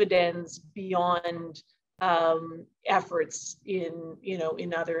pays dividends beyond efforts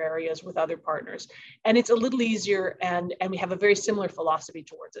in other areas with other partners. And it's a little easier, and we have a very similar philosophy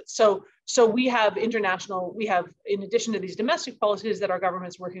towards it. So we have in addition to these domestic policies that our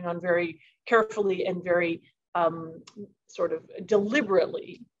government's working on very carefully and very sort of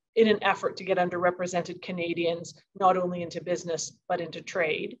deliberately in an effort to get underrepresented Canadians, not only into business, but into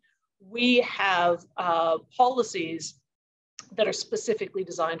trade. We have policies that are specifically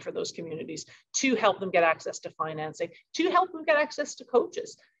designed for those communities to help them get access to financing, to help them get access to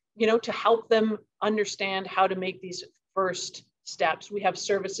coaches, to help them understand how to make these first steps. We have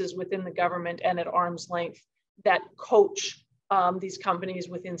services within the government and at arm's length that coach these companies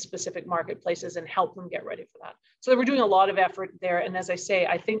within specific marketplaces and help them get ready for that. So we're doing a lot of effort there. And as I say,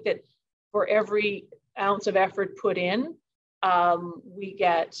 I think that for every ounce of effort put in, we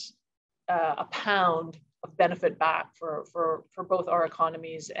get a pound of benefit back for both our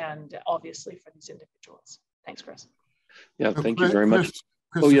economies and obviously for these individuals. Thanks, Chris. Yeah, thank you very much.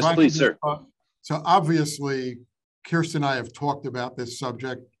 Chris, oh, yes, please, sir. So obviously, Kirsten and I have talked about this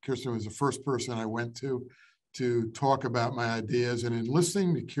subject. Kirsten was the first person I went to talk about my ideas. And in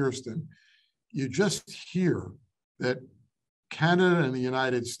listening to Kirsten, you just hear that Canada and the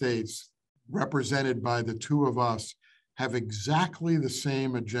United States, represented by the two of us, have exactly the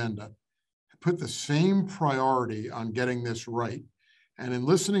same agenda, put the same priority on getting this right. And in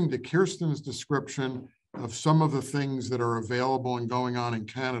listening to Kirsten's description of some of the things that are available and going on in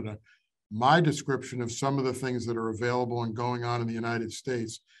Canada, my description of some of the things that are available and going on in the United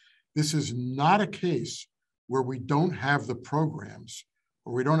States, this is not a case where we don't have the programs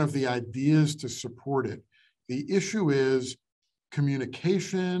or we don't have the ideas to support it. The issue is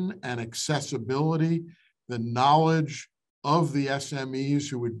communication and accessibility, the knowledge of the SMEs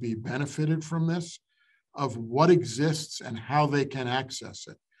who would be benefited from this, of what exists and how they can access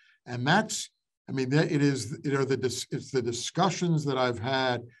it. And that's, I mean, it's the discussions that I've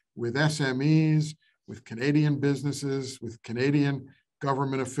had with SMEs, with Canadian businesses, with Canadian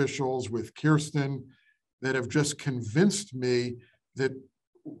government officials, with Kirsten, that have just convinced me that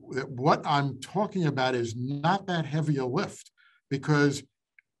what I'm talking about is not that heavy a lift, because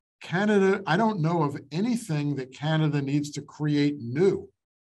Canada, I don't know of anything that Canada needs to create new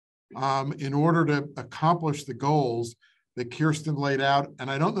in order to accomplish the goals that Kirsten laid out. And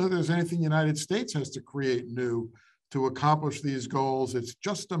I don't know that there's anything the United States has to create new to accomplish these goals. It's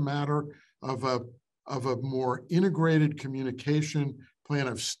just a matter of a more integrated communication plan,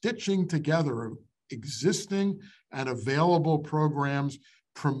 of stitching together existing and available programs,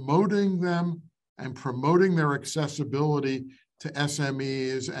 promoting them and promoting their accessibility to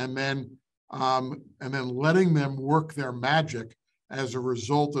SMEs, and then letting them work their magic as a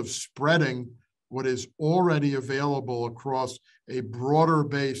result of spreading what is already available across a broader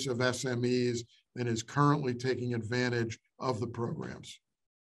base of SMEs than is currently taking advantage of the programs.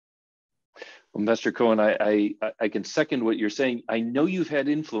 Well, Ambassador Cohen, I can second what you're saying. I know you've had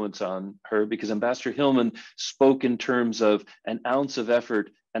influence on her because Ambassador Hillman spoke in terms of an ounce of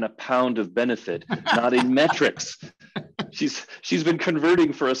effort and a pound of benefit, not in metrics. She's been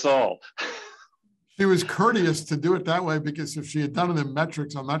converting for us all. She was courteous to do it that way, because if she had done it in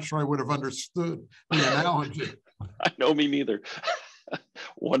metrics, I'm not sure I would have understood the analogy. I know, me neither.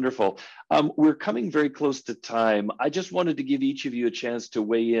 Wonderful. We're coming very close to time. I just wanted to give each of you a chance to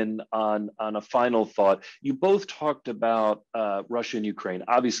weigh in on a final thought. You both talked about Russia and Ukraine,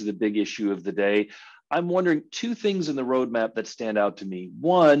 obviously the big issue of the day. I'm wondering two things in the roadmap that stand out to me.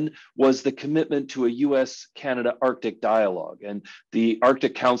 One was the commitment to a U.S. Canada Arctic dialogue, and the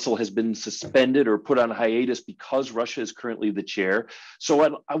Arctic Council has been suspended or put on hiatus because Russia is currently the chair.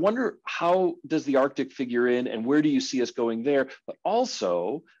 So I wonder, how does the Arctic figure in, and where do you see us going there? But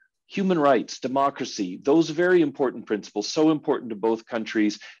also, human rights, democracy, those very important principles, so important to both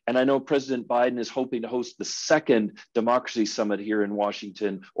countries. And I know President Biden is hoping to host the second democracy summit here in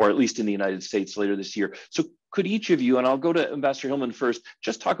Washington, or at least in the United States, later this year. So could each of you, and I'll go to Ambassador Hillman first,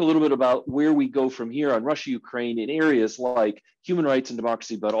 just talk a little bit about where we go from here on Russia, Ukraine, in areas like human rights and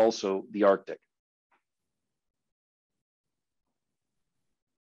democracy, but also the Arctic.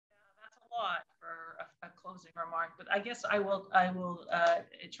 That's a lot for a closing remark, but I guess I will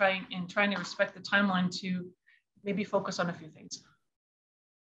try, in trying to respect the timeline, to maybe focus on a few things.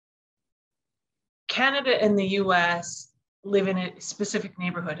 Canada and the US live in a specific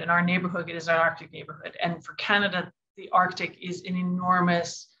neighborhood, and our neighborhood is our Arctic neighborhood. And for Canada, the Arctic is an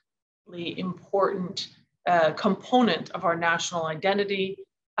enormously important component of our national identity.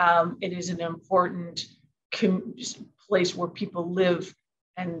 It is an important place where people live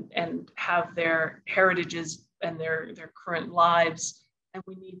and have their heritages and their current lives. And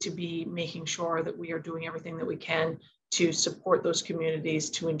we need to be making sure that we are doing everything that we can to support those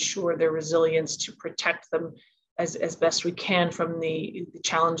communities, to ensure their resilience, to protect them as best we can from the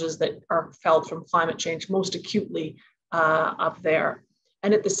challenges that are felt from climate change most acutely up there.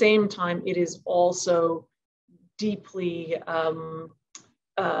 And at the same time, it is also deeply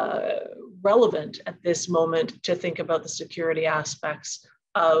relevant at this moment to think about the security aspects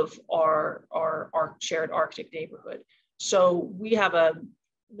of our shared Arctic neighborhood. So we have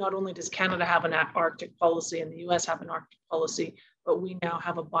not only does Canada have an Arctic policy and the US have an Arctic policy, but we now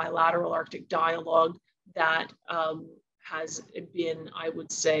have a bilateral Arctic dialogue that has been, I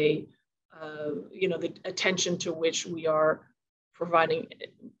would say, the attention to which we are providing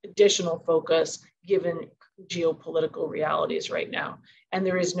additional focus given geopolitical realities right now. And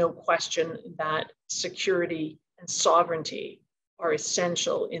there is no question that security and sovereignty are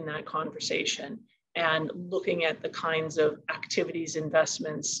essential in that conversation. And looking at the kinds of activities,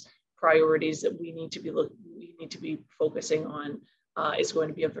 investments, priorities that we need to be focusing on is going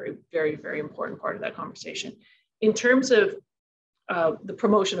to be a very, very, very important part of that conversation. In terms of the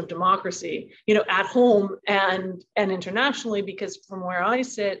promotion of democracy, at home and internationally, because from where I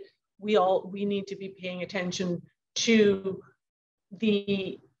sit, we need to be paying attention to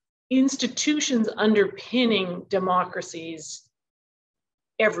the institutions underpinning democracies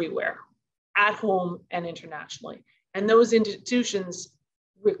everywhere, at home and internationally. And those institutions,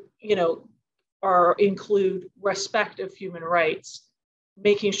 include respect of human rights,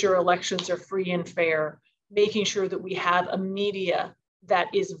 making sure elections are free and fair, making sure that we have a media that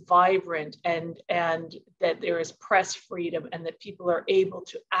is vibrant and that there is press freedom and that people are able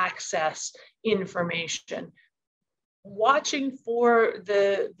to access information. Watching for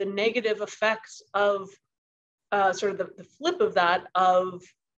the negative effects of sort of the flip of that, of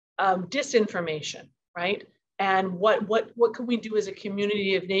disinformation, right? And what can we do as a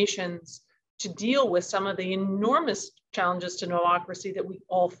community of nations to deal with some of the enormous challenges to democracy that we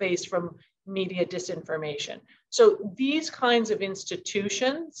all face from media disinformation? So these kinds of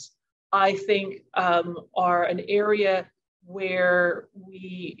institutions, I think, are an area where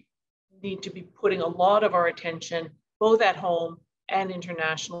we need to be putting a lot of our attention, both at home and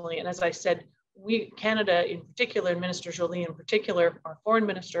internationally. And as I said, Canada in particular, and Minister Joly in particular, our foreign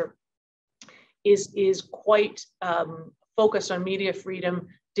minister, is quite focused on media freedom,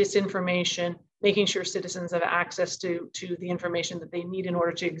 disinformation, making sure citizens have access to the information that they need in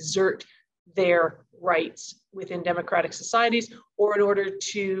order to exert their rights within democratic societies, or in order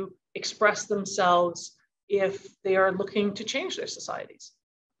to express themselves if they are looking to change their societies.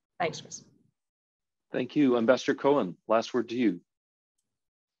 Thanks, Chris. Thank you. Ambassador Cohen, last word to you.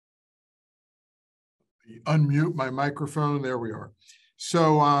 Unmute my microphone. There we are.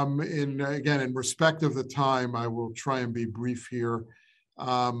 So again, in respect of the time, I will try and be brief here.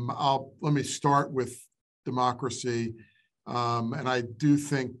 Let me start with democracy. And I do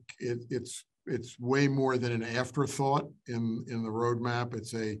think it's way more than an afterthought in the roadmap.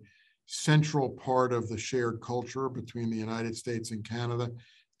 It's a central part of the shared culture between the United States and Canada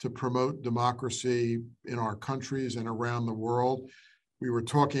to promote democracy in our countries and around the world. We were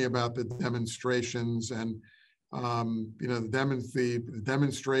talking about the demonstrations, and the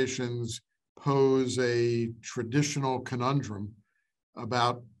demonstrations pose a traditional conundrum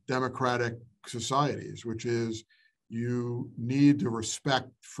about democratic societies, which is you need to respect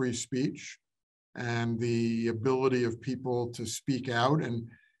free speech and the ability of people to speak out.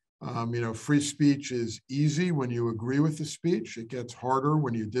 And free speech is easy when you agree with the speech. It gets harder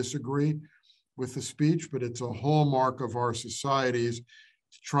when you disagree with the speech, but it's a hallmark of our societies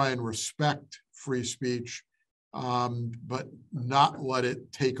to try and respect free speech, but not let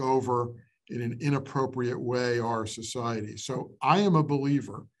it take over in an inappropriate way our society. So I am a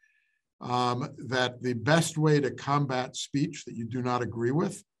believer that the best way to combat speech that you do not agree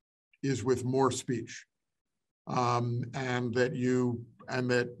with is with more speech, and that's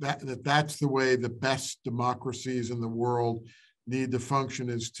the way the best democracies in the world need to function,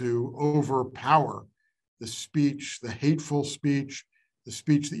 is to overpower the speech, the hateful speech, the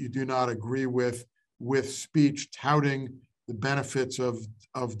speech that you do not agree with speech touting the benefits of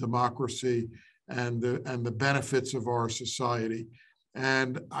democracy and the benefits of our society.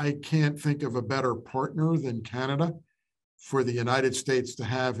 And I can't think of a better partner than Canada for the United States to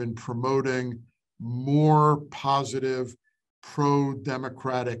have in promoting more positive,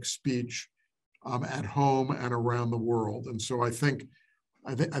 pro-democratic speech at home and around the world. And so I think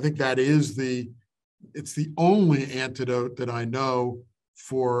that is it's the only antidote that I know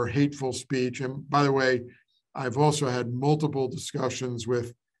for hateful speech. And by the way, I've also had multiple discussions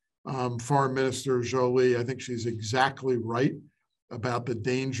with Foreign Minister Joly. I think she's exactly right about the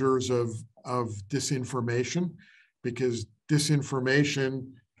dangers of disinformation, because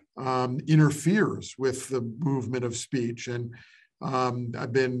disinformation interferes with the movement of speech. And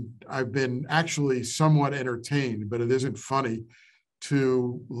I've been actually somewhat entertained, but it isn't funny,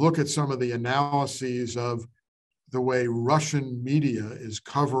 to look at some of the analyses of the way Russian media is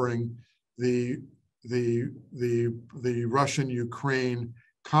covering the Russian-Ukraine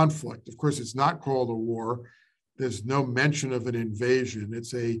conflict. Of course, it's not called a war. There's no mention of an invasion.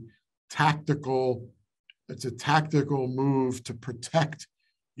 It's a tactical move to protect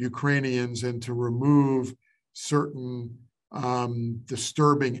Ukrainians and to remove certain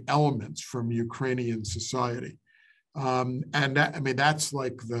disturbing elements from Ukrainian society. And that, I mean, that's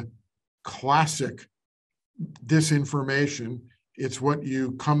like the classic disinformation. It's what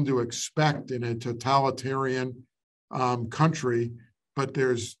you come to expect in a totalitarian country. But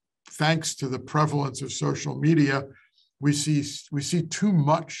there's, thanks to the prevalence of social media, we see too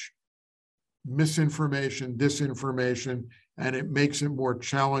much misinformation, disinformation, and it makes it more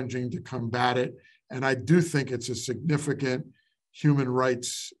challenging to combat it. And I do think it's a significant human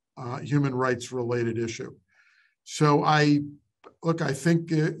rights related issue. So I think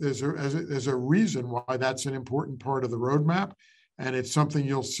there's a reason why that's an important part of the roadmap, and it's something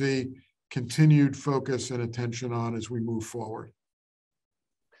you'll see continued focus and attention on as we move forward.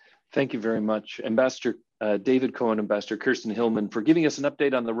 Thank you very much, Ambassador David Cohen, Ambassador Kirsten Hillman, for giving us an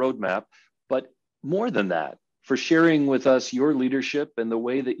update on the roadmap, but more than that, for sharing with us your leadership and the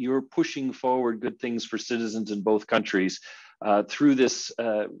way that you're pushing forward good things for citizens in both countries through this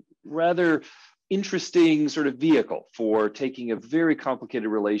rather interesting sort of vehicle for taking a very complicated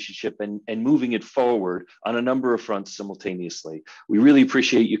relationship and moving it forward on a number of fronts simultaneously. We really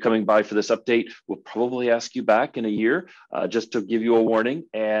appreciate you coming by for this update. We'll probably ask you back in a year just to give you a warning.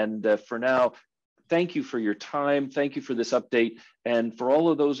 And for now, thank you for your time. Thank you for this update. And for all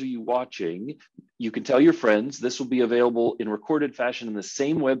of those of you watching, you can tell your friends. This will be available in recorded fashion in the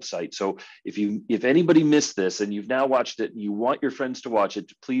same website. So if anybody missed this and you've now watched it and you want your friends to watch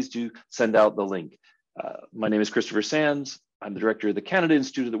it, please do send out the link. My name is Christopher Sands. I'm the director of the Canada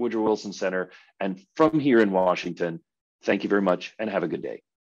Institute at the Woodrow Wilson Center. And from here in Washington, thank you very much and have a good day.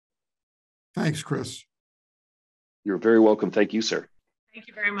 Thanks, Chris. You're very welcome. Thank you, sir. Thank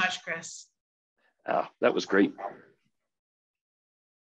you very much, Chris. That was great.